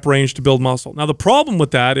best rep range to build muscle. Now, the problem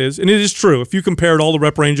with that is, and it is true, if you compared all the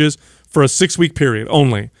rep ranges for a 6-week period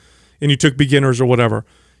only, and you took beginners or whatever,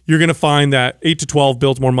 you're going to find that 8 to 12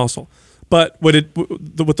 builds more muscle. But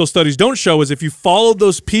what those studies don't show is if you followed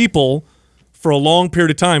those people for a long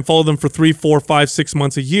period of time, follow them for 3, 4, 5, 6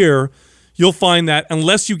 months, a year, you'll find that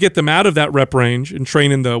unless you get them out of that rep range and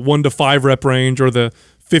train in the 1 to 5 rep range or the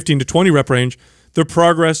 15 to 20 rep range, their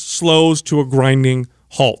progress slows to a grinding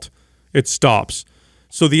halt. It stops.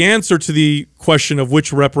 So the answer to the question of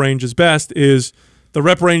which rep range is best is the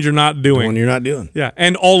rep range you're not doing. The one you're not doing. Yeah,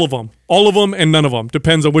 and all of them and none of them.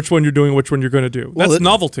 Depends on which one you're doing, which one you're going to do. That's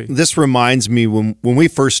novelty. This reminds me when we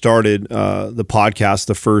first started the podcast,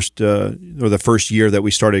 the first year that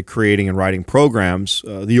we started creating and writing programs,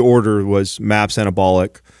 the order was MAPS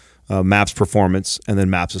Anabolic, MAPS Performance, and then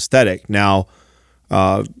MAPS Aesthetic. Now,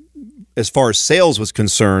 as far as sales was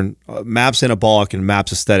concerned, MAPS Anabolic and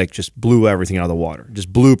MAPS Aesthetic just blew everything out of the water,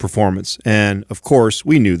 just blew performance. And of course,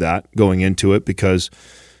 we knew that going into it because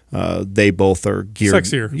they both are geared.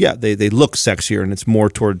 Sexier. Yeah, they look sexier, and it's more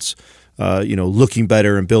towards you know, looking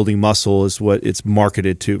better and building muscle is what it's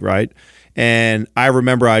marketed to, right? And I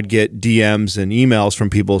remember I'd get DMs and emails from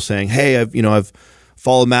people saying, "Hey, I've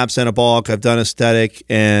followed MAPS Anabolic, I've done Aesthetic,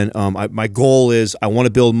 and my goal is I want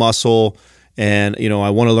to build muscle." And, you know, I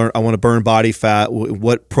want to burn body fat.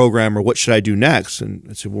 What program or what should I do next? And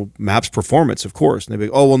I said, well, MAPS Performance, of course. And they'd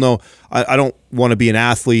be like, oh, well, no, I don't want to be an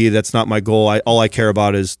athlete. That's not my goal. All I care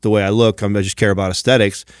about is the way I look. I just care about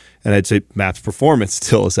aesthetics. And I'd say MAPS Performance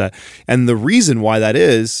still is that. And the reason why that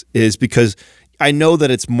is because I know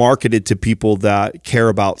that it's marketed to people that care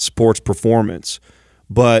about sports performance,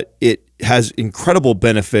 but it has incredible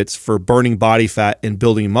benefits for burning body fat and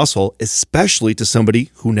building muscle, especially to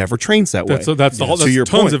somebody who never trains that way. That's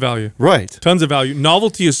tons of value. Right. Tons of value.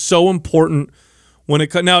 Novelty is so important when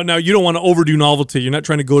it now you don't want to overdo novelty. You're not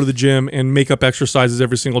trying to go to the gym and make up exercises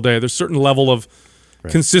every single day. There's a certain level of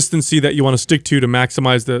consistency that you want to stick to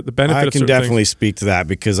maximize the benefit of certain I can definitely things. speak to that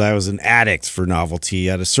because I was an addict for novelty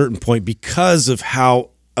at a certain point because of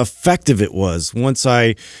how effective it was. Once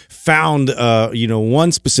I found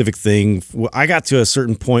one specific thing, I got to a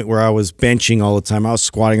certain point where I was benching all the time, I was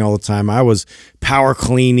squatting all the time, I was power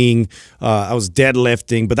cleaning, I was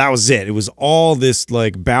deadlifting, but that was it. It was all this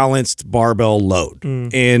like balanced barbell load.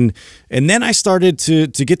 And then I started to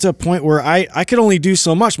get to a point where I could only do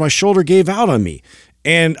so much. My shoulder gave out on me.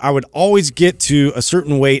 And I would always get to a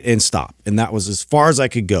certain weight and stop. And that was as far as I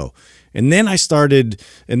could go. And then I started,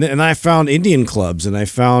 and I found Indian clubs, and I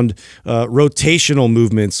found rotational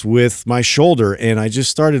movements with my shoulder, and I just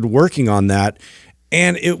started working on that.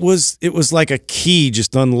 And it was like a key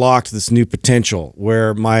just unlocked this new potential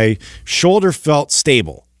where my shoulder felt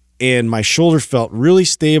stable. and my shoulder felt really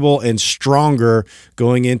stable and stronger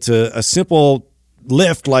going into a simple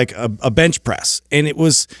lift like a bench press. And it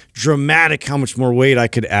was dramatic how much more weight I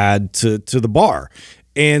could add to the bar.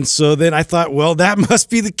 And so then I thought, well, that must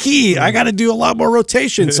be the key. I got to do a lot more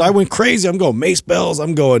rotation. So I went crazy. I'm going mace bells.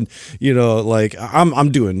 I'm going, like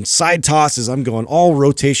I'm doing side tosses. I'm going all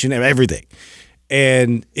rotation and everything.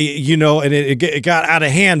 And it got out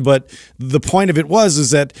of hand, but the point of it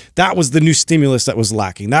is that was the new stimulus that was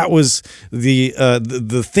lacking. That was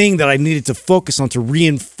the thing that I needed to focus on to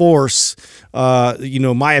reinforce,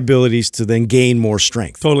 my abilities to then gain more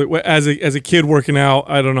strength. Totally. As a kid working out,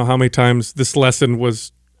 I don't know how many times this lesson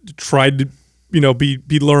was tried to,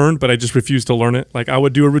 be learned, but I just refused to learn it. Like I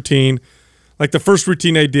would do a routine. Like the first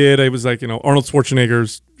routine I did, I was like, Arnold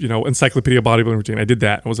Schwarzenegger's, Encyclopedia Bodybuilding routine. I did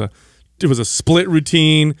that. It was a split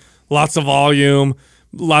routine, lots of volume,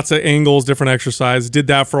 lots of angles, different exercise. Did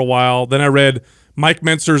that for a while. Then I read Mike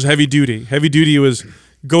Mentzer's Heavy Duty. Heavy Duty was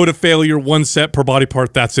go to failure, 1 set per body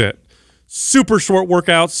part. That's it. Super short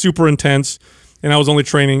workout, super intense. And I was only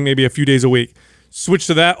training maybe a few days a week. Switch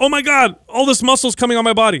to that. Oh my God, all this muscle's coming on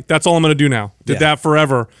my body. That's all I'm going to do now. Did that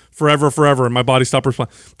forever. And my body stopped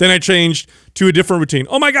responding. Then I changed to a different routine.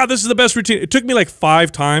 Oh my God, this is the best routine. It took me like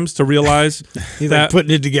 5 times to realize that.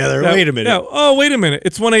 Putting it together. Wait a minute. Yeah. Oh, wait a minute.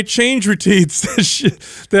 It's when I change routines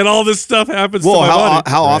that all this stuff happens to my body.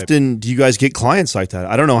 How often do you guys get clients like that?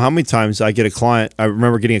 I don't know how many times I get a client. I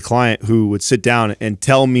remember getting a client who would sit down and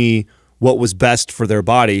tell me what was best for their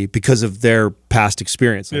body because of their past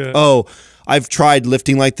experience. Like, oh, I've tried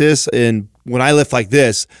lifting like this, and when I lift like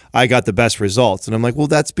this, I got the best results. And I'm like, well,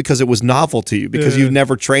 that's because it was novel to you, because you've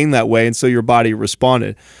never trained that way, and so your body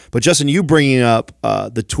responded. But Justin, you bringing up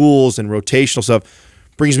the tools and rotational stuff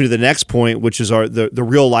brings me to the next point, which is the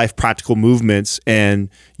real life practical movements and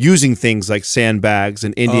using things like sandbags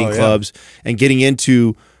and Indian clubs and getting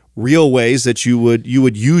into real ways that you would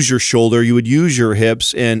use your shoulder, you would use your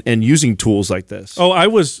hips, and using tools like this. Oh, I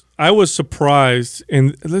was surprised,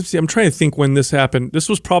 and let's see, I'm trying to think when this happened. This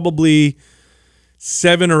was probably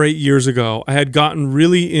 7 or 8 years ago. I had gotten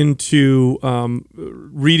really into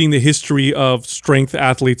reading the history of strength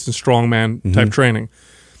athletes and strongman type training.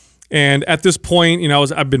 And at this point,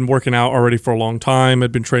 I've been working out already for a long time.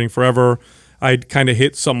 I'd been training forever. I'd kind of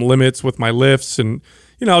hit some limits with my lifts, and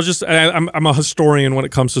I'm a historian when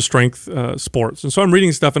it comes to strength sports. And so I'm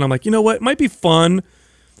reading stuff and I'm like, you know what? It might be fun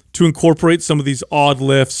to incorporate some of these odd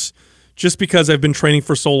lifts just because I've been training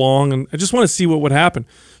for so long and I just want to see what would happen.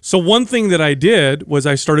 So one thing that I did was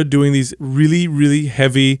I started doing these really, really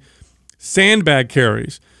heavy sandbag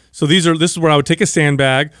carries. So this is where I would take a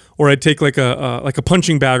sandbag, or I'd take like a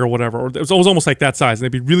punching bag or whatever. Or it was almost like that size. And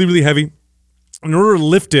they'd be really, really heavy. In order to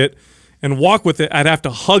lift it and walk with it, I'd have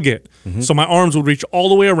to hug it. So my arms would reach all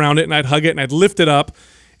the way around it, and I'd hug it, and I'd lift it up,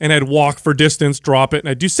 and I'd walk for distance, drop it, and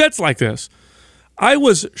I'd do sets like this. I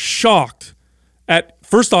was shocked at,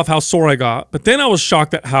 first off, how sore I got, but then I was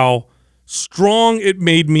shocked at how strong it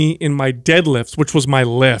made me in my deadlifts, which was my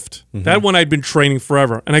lift. That one I'd been training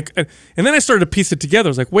forever. And then I started to piece it together.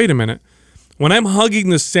 I was like, wait a minute. When I'm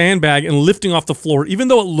hugging this sandbag and lifting off the floor, even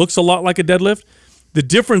though it looks a lot like a deadlift, the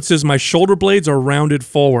difference is my shoulder blades are rounded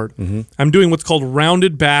forward. I'm doing what's called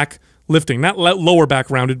rounded back lifting. Not lower back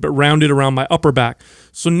rounded, but rounded around my upper back.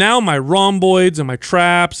 So now my rhomboids and my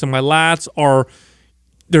traps and my lats are,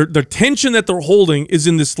 the tension that they're holding is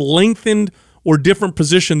in this lengthened or different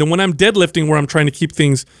position than when I'm deadlifting, where I'm trying to keep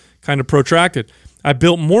things kind of protracted. I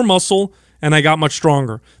built more muscle and I got much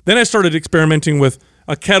stronger. Then I started experimenting with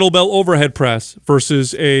a kettlebell overhead press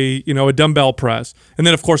versus a dumbbell press. And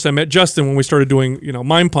then of course I met Justin when we started doing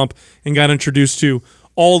Mind Pump and got introduced to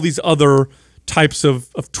all these other types of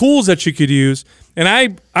tools that you could use.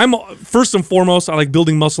 And I'm first and foremost, I like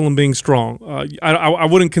building muscle and being strong. I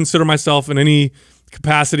wouldn't consider myself in any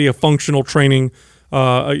capacity of functional training.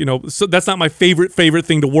 So that's not my favorite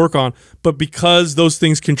thing to work on, but because those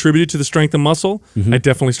things contributed to the strength and muscle, I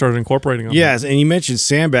definitely started incorporating them. Yes, and you mentioned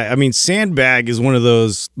sandbag. I mean, sandbag is one of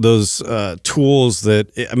those tools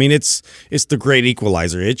that, I mean, it's the great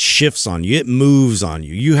equalizer. It shifts on you. It moves on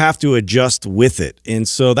you. You have to adjust with it. And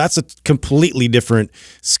so that's a completely different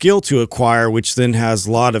skill to acquire, which then has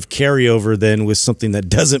a lot of carryover then with something that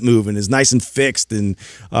doesn't move and is nice and fixed. And,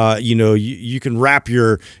 you can wrap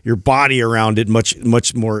your body around it much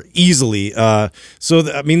much more easily. I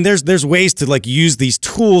mean, there's ways to like use these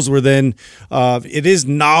tools where then it is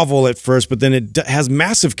novel at first, but then it has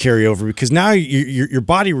massive carryover because now your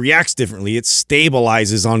body reacts differently. It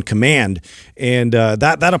stabilizes on command, and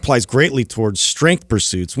that applies greatly towards strength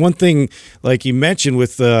pursuits. One thing, like you mentioned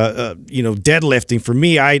with deadlifting, for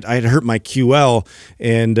me, I had hurt my QL,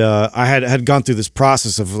 and I had gone through this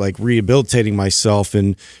process of like rehabilitating myself,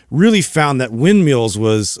 and really found that windmills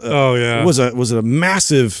was a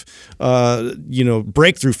massive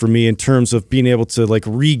breakthrough for me in terms of being able to like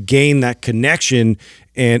regain that connection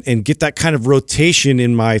and get that kind of rotation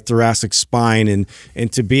in my thoracic spine,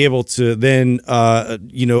 and to be able to then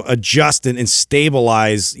adjust and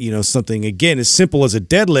stabilize something again as simple as a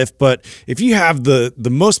deadlift. But if you have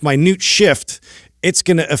the most minute shift, it's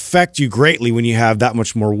going to affect you greatly when you have that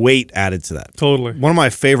much more weight added to that. Totally. One of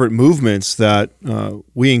my favorite movements that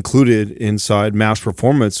we included inside Mass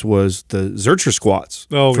Performance was the Zercher squats.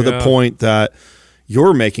 For the point that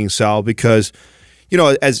you're making, Sal, because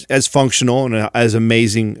as functional and as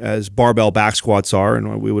amazing as barbell back squats are,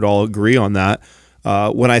 and we would all agree on that,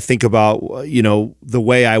 when I think about the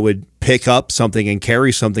way I would pick up something and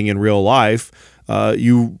carry something in real life,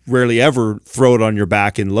 you rarely ever throw it on your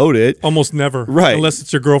back and load it. Almost never, right? Unless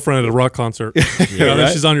it's your girlfriend at a rock concert.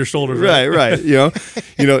 Then she's on your shoulders. Right.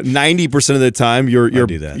 90% of the time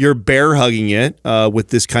you're bear hugging it with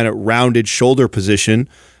this kind of rounded shoulder position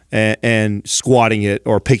and squatting it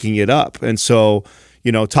or picking it up. And so,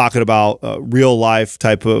 talking about real life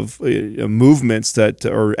type of movements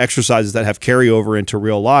or exercises that have carryover into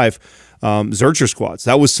real life. Zercher squats.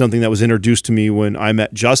 That was something that was introduced to me when I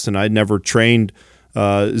met Justin. I'd never trained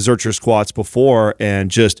Zercher squats before,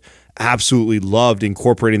 and just absolutely loved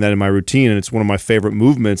incorporating that in my routine. And it's one of my favorite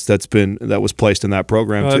movements that was placed in that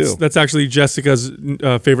program too. That's actually Jessica's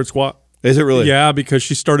favorite squat. Is it really? Yeah, because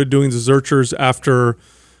she started doing the Zerchers after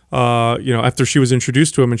she was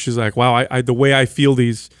introduced to him, and she's like, wow, the way I feel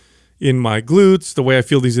these in my glutes, the way I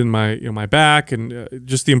feel these in my my back, and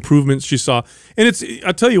just the improvements she saw. And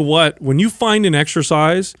I'll tell you what, when you find an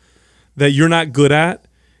exercise that you're not good at,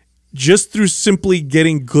 just through simply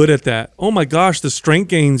getting good at that, oh my gosh, the strength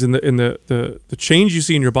gains and the change you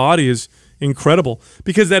see in your body is incredible.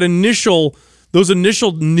 Because those initial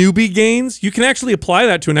newbie gains, you can actually apply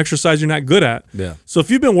that to an exercise you're not good at. Yeah. So if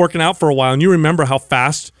you've been working out for a while and you remember how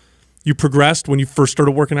fast you progressed when you first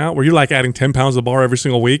started working out, where you're like adding 10 pounds to the bar every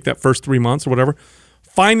single week, that first 3 months or whatever,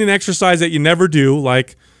 find an exercise that you never do,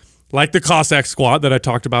 like the Cossack squat that I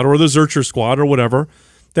talked about, or the Zercher squat or whatever,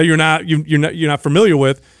 that you're not familiar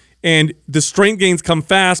with. And the strength gains come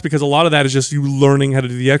fast because a lot of that is just you learning how to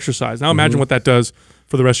do the exercise. Now imagine what that does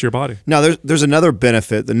for the rest of your body. Now there's another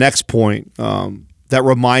benefit, the next point, that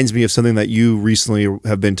reminds me of something that you recently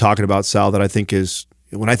have been talking about, Sal, that I think is,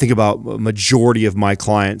 when I think about a majority of my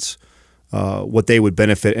clients, what they would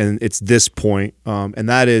benefit, and it's this point, and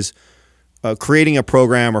that is creating a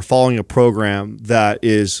program or following a program that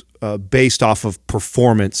is based off of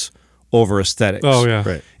performance over aesthetics. Oh yeah,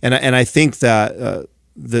 right. And I think that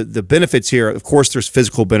the benefits here, of course, there's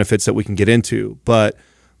physical benefits that we can get into, but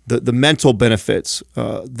the mental benefits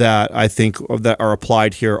that I think that are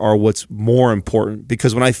applied here are what's more important.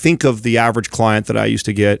 Because when I think of the average client that I used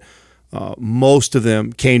to get, most of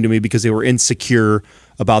them came to me because they were insecure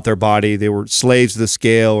about their body. They were slaves to the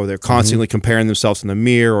scale, or they're constantly comparing themselves in the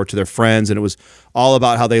mirror or to their friends. And it was all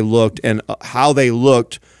about how they looked, and how they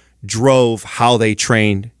looked drove how they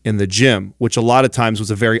trained in the gym, which a lot of times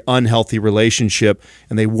was a very unhealthy relationship,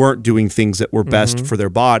 and they weren't doing things that were best for their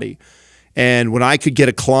body. And when I could get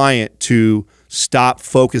a client to stop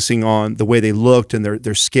focusing on the way they looked and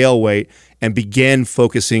their scale weight, and begin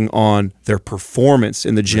focusing on their performance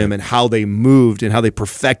in the gym, and how they moved and how they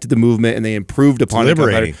perfected the movement and they improved upon it.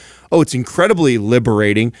 Liberating. Oh, it's incredibly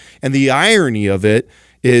liberating. And the irony of it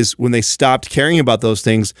is, when they stopped caring about those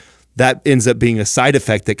things, that ends up being a side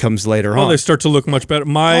effect that comes later on. They start to look much better.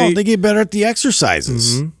 They get better at the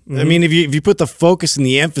exercises. I mean, if you put the focus and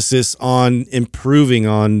the emphasis on improving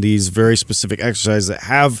on these very specific exercises that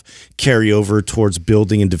have carryover towards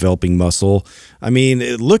building and developing muscle, I mean,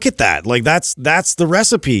 look at that. Like that's the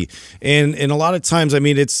recipe. And a lot of times, I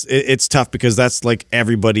mean, it's tough because that's like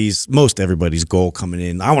most everybody's goal coming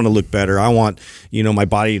in. I want to look better. I want, my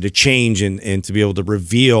body to change and to be able to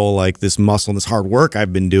reveal like this muscle and this hard work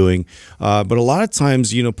I've been doing. But a lot of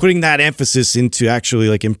times, putting that emphasis into actually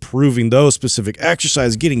like improving those specific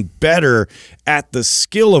exercises, getting better at the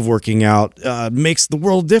skill of working out, makes the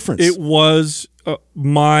world difference. It was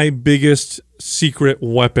my biggest secret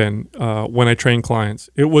weapon when I train clients.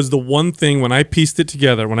 It was the one thing, when I pieced it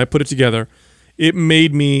together, when I put it together, it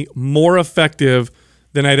made me more effective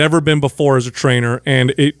than I'd ever been before as a trainer,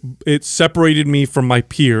 and it separated me from my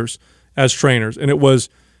peers as trainers. And it was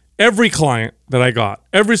every client that I got,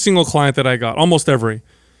 every single client that I got, almost every,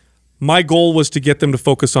 my goal was to get them to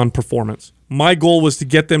focus on performance. My goal was to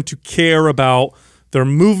get them to care about their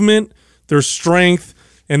movement, their strength,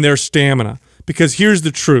 and their stamina. Because here's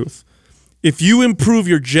the truth. If you improve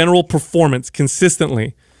your general performance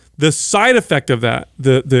consistently, the side effect of that,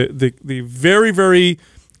 the very, very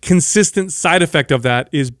consistent side effect of that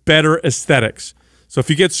is better aesthetics. So if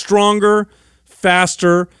you get stronger,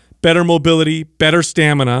 faster, better mobility, better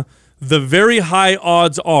stamina, the very high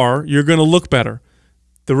odds are you're going to look better.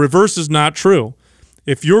 The reverse is not true.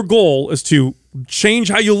 If your goal is to change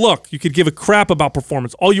how you look, you could give a crap about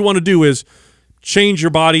performance. All you want to do is change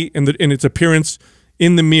your body and its appearance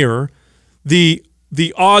in the mirror. The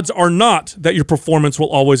odds are not that your performance will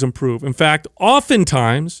always improve. In fact,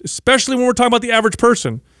 oftentimes, especially when we're talking about the average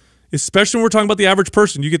person,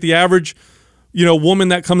 you get the average, woman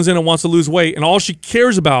that comes in and wants to lose weight, and all she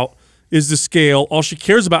cares about is the scale. All she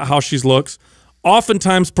cares about how she looks.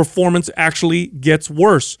 Oftentimes, performance actually gets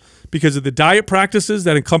worse because of the diet practices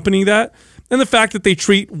that accompany that, and the fact that they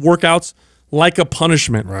treat workouts like a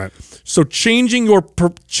punishment. Right. So changing your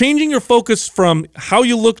focus from how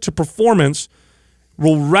you look to performance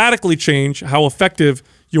will radically change how effective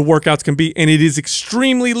your workouts can be, and it is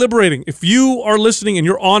extremely liberating. If you are listening and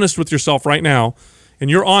you're honest with yourself right now, and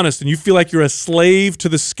you're honest and you feel like you're a slave to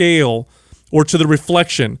the scale or to the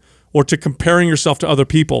reflection or to comparing yourself to other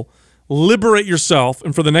people, liberate yourself,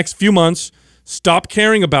 and for the next few months, stop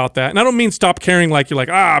caring about that. And I don't mean stop caring like you're like,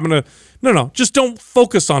 no, just don't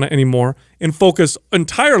focus on it anymore and focus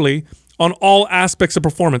entirely on all aspects of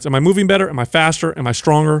performance. Am I moving better? Am I faster? Am I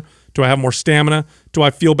stronger? Do I have more stamina? Do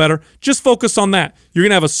I feel better? Just focus on that. You're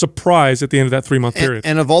going to have a surprise at the end of that 3-month period.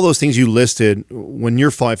 And of all those things you listed, when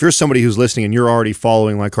you're if you're somebody who's listening and you're already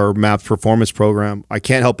following like our MAPS performance program, I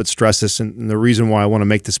can't help but stress this. And the reason why I want to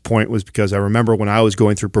make this point was because I remember when I was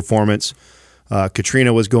going through performance,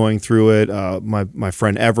 Katrina was going through it, my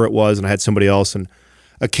friend Everett was, and I had somebody else. And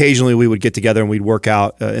occasionally we would get together and we'd work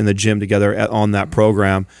out in the gym together on that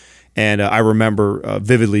program. And I remember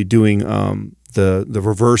vividly doing the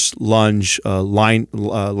reverse lunge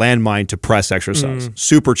landmine to press exercise.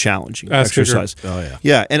 Super challenging exercise. Oh, yeah.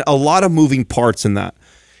 Yeah, and a lot of moving parts in that.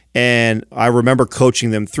 And I remember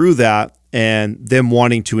coaching them through that and them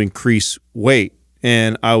wanting to increase weight.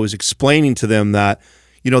 And I was explaining to them that,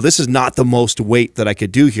 this is not the most weight that I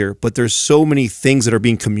could do here, but there's so many things that are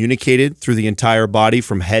being communicated through the entire body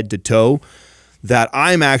from head to toe that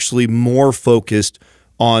I'm actually more focused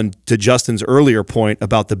on, to Justin's earlier point,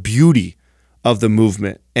 about the beauty of the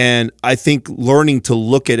movement. And I think learning to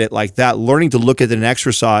look at it like that, learning to look at an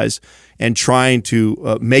exercise and trying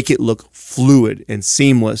to make it look fluid and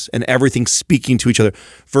seamless and everything speaking to each other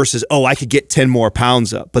versus, oh, I could get 10 more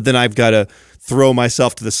pounds up, but then I've got to throw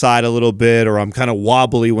myself to the side a little bit, or I'm kind of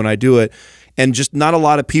wobbly when I do it. And just not a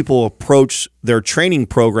lot of people approach their training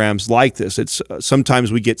programs like this. It's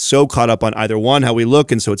sometimes we get so caught up on either one, how we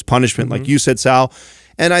look, and so it's punishment, like you said, Sal.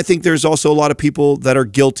 And I think there's also a lot of people that are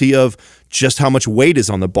guilty of just how much weight is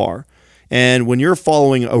on the bar. And when you're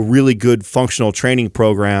following a really good functional training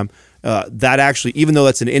program, that actually, even though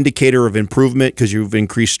that's an indicator of improvement because you've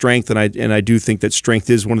increased strength, and I do think that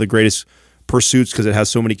strength is one of the greatest pursuits because it has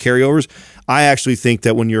so many carryovers, I actually think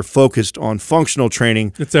that when you're focused on functional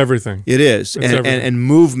training, it's everything. It is. And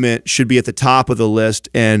movement should be at the top of the list,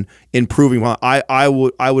 and improving. Well, I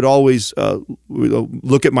would always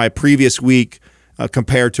look at my previous week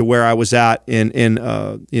compared to where I was at in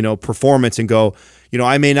performance and go,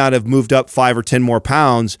 I may not have moved up 5 or 10 more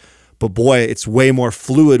pounds, but boy, it's way more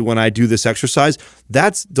fluid when I do this exercise.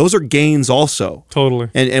 Those are gains also. Totally.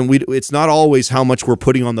 And it's not always how much we're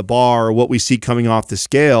putting on the bar or what we see coming off the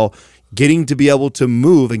scale. Getting to be able to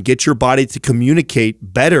move and get your body to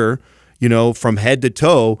communicate better, from head to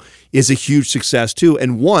toe is a huge success too,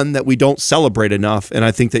 and one that we don't celebrate enough. And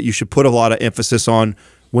I think that you should put a lot of emphasis on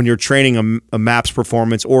when you're training a MAPS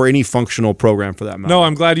performance or any functional program for that matter. No,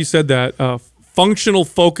 I'm glad you said that. Functional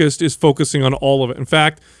focused is focusing on all of it. In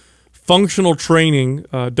fact, functional training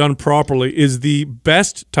done properly is the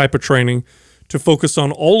best type of training to focus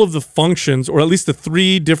on all of the functions, or at least the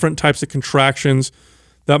 3 different types of contractions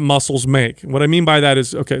that muscles make. And what I mean by that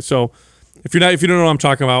is, okay, so if you don't know what I'm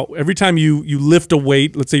talking about, every time you lift a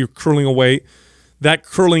weight, let's say you're curling a weight, that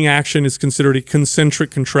curling action is considered a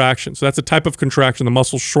concentric contraction. So that's a type of contraction, the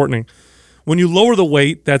muscle's shortening. When you lower the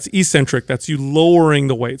weight, that's eccentric. That's you lowering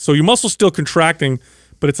the weight. So your muscle's still contracting,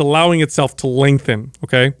 but it's allowing itself to lengthen,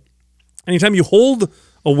 okay? Anytime you hold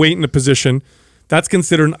a weight in a position, that's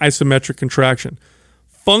considered an isometric contraction.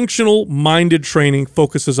 Functional minded training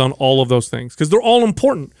focuses on all of those things because they're all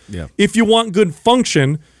important. Yeah. If you want good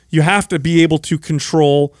function, you have to be able to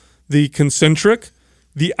control the concentric,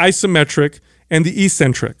 the isometric, and the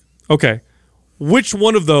eccentric. Okay, which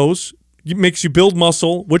one of those makes you build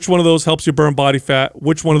muscle? Which one of those helps you burn body fat?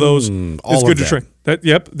 Which one of those is good to train?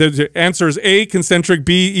 Yep, the answer is A, concentric,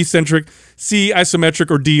 B, eccentric, C,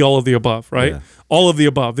 isometric, or D, all of the above, right? Yeah. All of the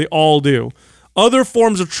above. They all do. Other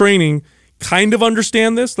forms of training kind of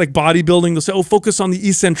understand this, like bodybuilding. They'll say, oh, focus on the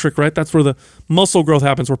eccentric, right? That's where the muscle growth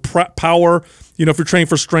happens, where power, you know, if you're training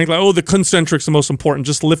for strength, like, oh, the concentric's the most important,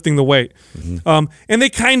 just lifting the weight. And they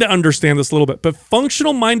kind of understand this a little bit. But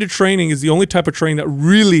functional-minded training is the only type of training that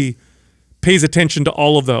really pays attention to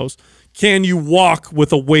all of those. Can you walk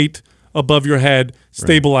with a weight above your head,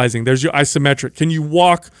 stabilizing? Right. There's your isometric. Can you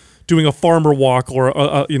walk doing a farmer walk or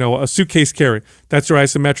a suitcase carry? That's your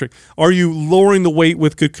isometric. Are you lowering the weight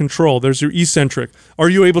with good control? There's your eccentric. Are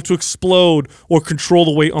you able to explode or control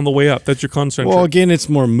the weight on the way up? That's your concentric. Well, again, it's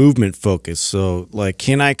more movement focused. So, like,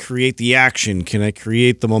 can I create the action? Can I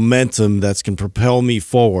create the momentum that's can propel me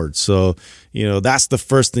forward? So, you know, that's the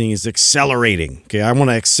first thing, is accelerating. Okay, I want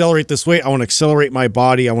to accelerate this weight. I want to accelerate my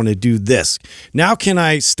body. I want to do this. Now, can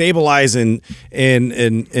I stabilize and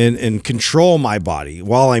control my body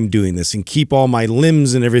while I'm doing this and keep all my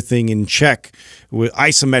limbs and everything in check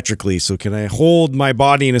isometrically? So can I hold my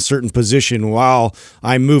body in a certain position while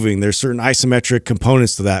I'm moving? There's certain isometric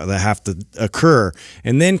components to that have to occur.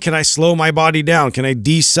 And then can I slow my body down? Can I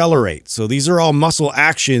decelerate? So these are all muscle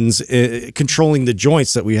actions controlling the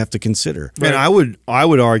joints that we have to consider. And I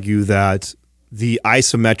would argue that the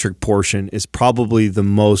isometric portion is probably the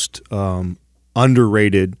most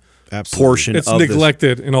underrated portion. It's of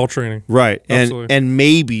neglected in all training, right? Absolutely. And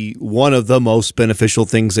maybe one of the most beneficial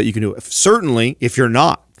things that you can do. Certainly, if you're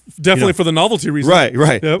not definitely for the novelty reason,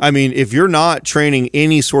 right? Yep. I mean, if you're not training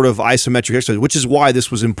any sort of isometric exercise, which is why this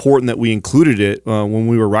was important that we included it when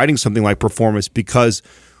we were writing something like performance, because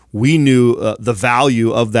we knew the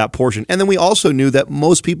value of that portion. And then we also knew that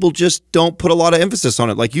most people just don't put a lot of emphasis on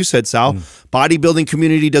it. Like you said, Sal, bodybuilding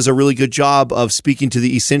community does a really good job of speaking to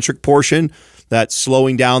the eccentric portion, that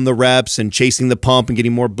slowing down the reps and chasing the pump and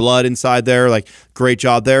getting more blood inside there. Like, great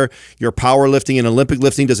job there. Your powerlifting and Olympic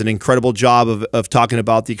lifting does an incredible job of talking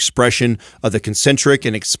about the expression of the concentric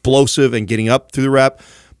and explosive and getting up through the rep.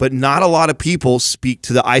 But not a lot of people speak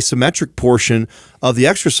to the isometric portion of the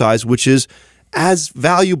exercise, which is as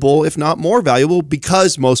valuable, if not more valuable,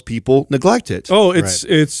 because most people neglect it. Oh,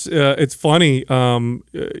 it's funny.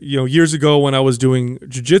 You know, years ago when I was doing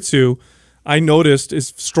jiu-jitsu, I noticed, as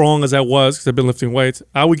strong as I was, because I've been lifting weights,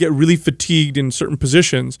 I would get really fatigued in certain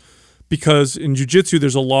positions, because in jiu-jitsu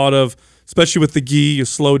there's a lot of, especially with the gi, you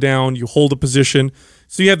slow down, you hold a position,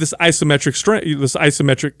 so you have this isometric strength, this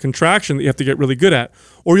isometric contraction that you have to get really good at.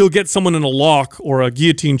 Or you'll get someone in a lock or a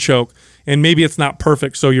guillotine choke, and maybe it's not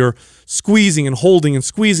perfect, so you're squeezing and holding and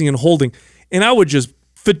squeezing and holding, and I would just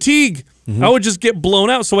fatigue. I would just get blown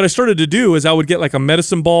out. So what I started to do is I would get like a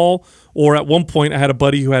medicine ball, or at one point I had a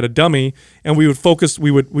buddy who had a dummy, and we would focus,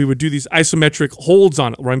 we would do these isometric holds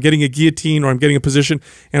on it, where I'm getting a guillotine or I'm getting a position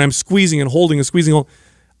and I'm squeezing and holding and squeezing.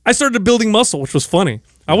 I started building muscle, which was funny.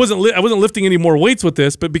 I wasn't lifting any more weights with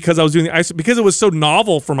this, but because I was doing the because it was so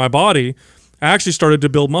novel for my body, I actually started to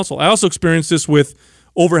build muscle. I also experienced this with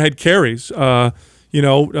overhead carries.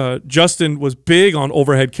 Justin was big on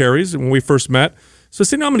overhead carries when we first met. So I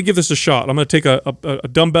said, no, I'm going to give this a shot. I'm going to take a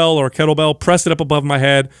dumbbell or a kettlebell, press it up above my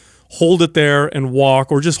head, hold it there and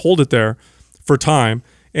walk, or just hold it there for time.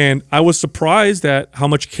 And I was surprised at how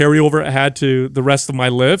much carryover it had to the rest of my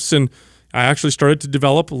lifts. And I actually started to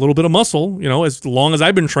develop a little bit of muscle. You know, as long as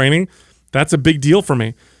I've been training, that's a big deal for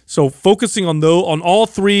me. So focusing on all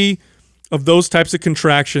three of those types of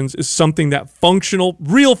contractions is something that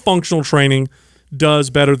real functional training does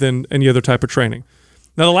better than any other type of training.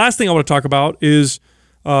 Now, the last thing I want to talk about is,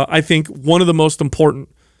 I think, one of the most important.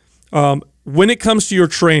 When it comes to your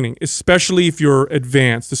training, especially if you're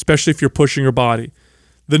advanced, especially if you're pushing your body,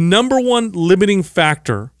 the number one limiting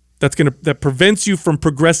factor that prevents you from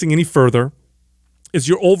progressing any further is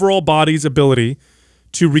your overall body's ability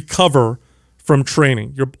to recover from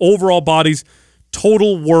training, your overall body's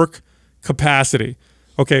total work capacity.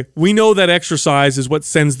 Okay, we know that exercise is what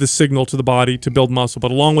sends the signal to the body to build muscle,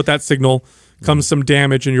 but along with that signal comes some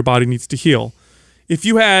damage and your body needs to heal. If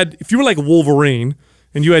you were like Wolverine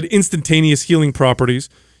and you had instantaneous healing properties,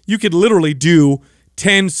 you could literally do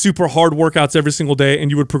 10 super hard workouts every single day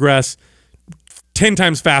and you would progress 10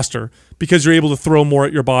 times faster because you're able to throw more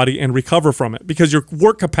at your body and recover from it because your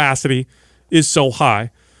work capacity is so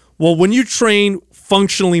high. Well, when you train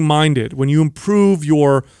functionally minded, when you improve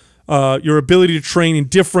your your ability to train in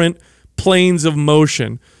different planes of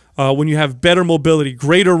motion, when you have better mobility,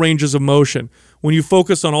 greater ranges of motion, when you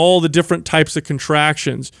focus on all the different types of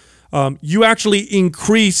contractions, you actually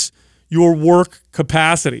increase your work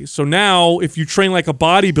capacity. So now if you train like a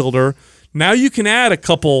bodybuilder, now you can add a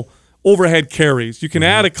couple overhead carries. You can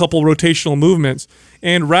add a couple rotational movements.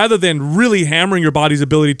 And rather than really hammering your body's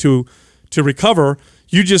ability to recover,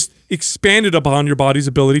 you just expanded upon your body's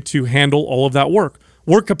ability to handle all of that work.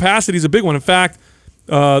 Work capacity is a big one. In fact,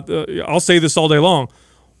 I'll say this all day long.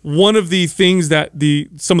 One of the things that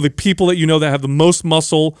some of the people that you know that have the most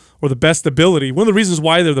muscle or the best ability, one of the reasons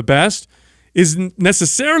why they're the best isn't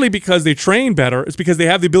necessarily because they train better. It's because they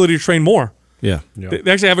have the ability to train more. Yeah.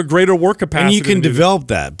 They actually have a greater work capacity. And you can develop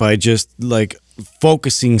that by just like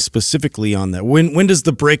focusing specifically on that. When does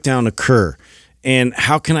the breakdown occur? And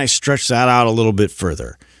how can I stretch that out a little bit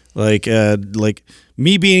further? Like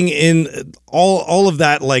me being in all of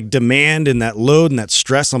that like demand and that load and that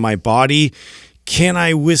stress on my body, can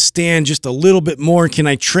I withstand just a little bit more? Can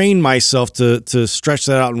I train myself to stretch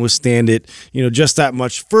that out and withstand it, just that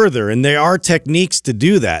much further? And there are techniques to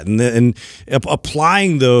do that, and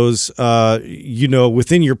applying those,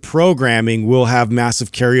 within your programming will have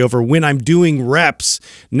massive carryover. When I'm doing reps,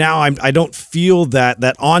 now I don't feel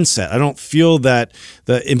that onset. I don't feel the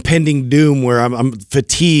impending doom where I'm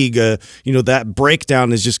fatigue. That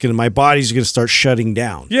breakdown is just my body's gonna start shutting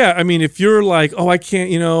down. Yeah, I mean, if you're like, oh, I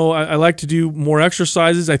can't, I like to do more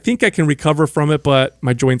exercises. I think I can recover from it, but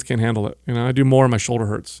my joints can't handle it. I do more, my shoulder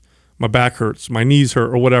hurts, my back hurts, my knees hurt,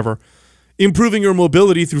 or whatever. Improving your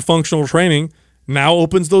mobility through functional training now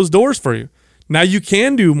opens those doors for you. Now you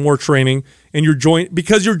can do more training and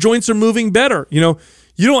because your joints are moving better. You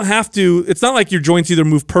don't have to, it's not like your joints either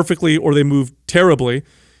move perfectly or they move terribly.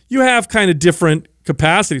 You have kind of different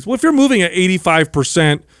capacities. Well, if you're moving at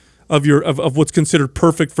 85% of what's considered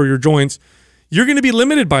perfect for your joints, you're going to be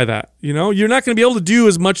limited by that. You're not going to be able to do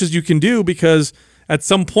as much as you can do because at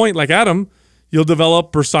some point, like Adam, you'll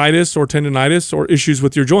develop bursitis or tendonitis or issues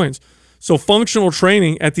with your joints. So functional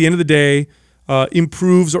training at the end of the day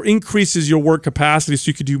improves or increases your work capacity so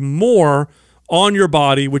you can do more on your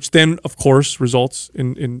body, which then, of course, results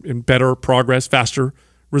in better progress, faster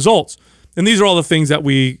results. And these are all the things that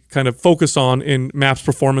we kind of focus on in MAPS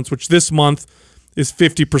Performance, which this month is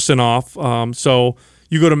 50% off. So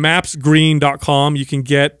you go to mapsgreen.com. You can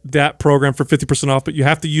get that program for 50% off, but you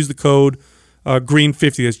have to use the code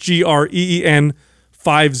GREEN50. That's GREEN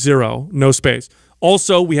 50, no space.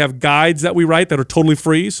 Also, we have guides that we write that are totally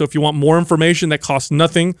free. So if you want more information that costs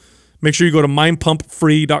nothing, make sure you go to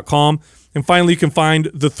mindpumpfree.com. And finally, you can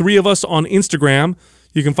find the three of us on Instagram.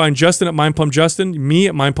 You can find Justin at mindpumpjustin, me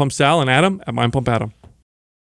at mindpumpsal, and Adam at mindpumpadam.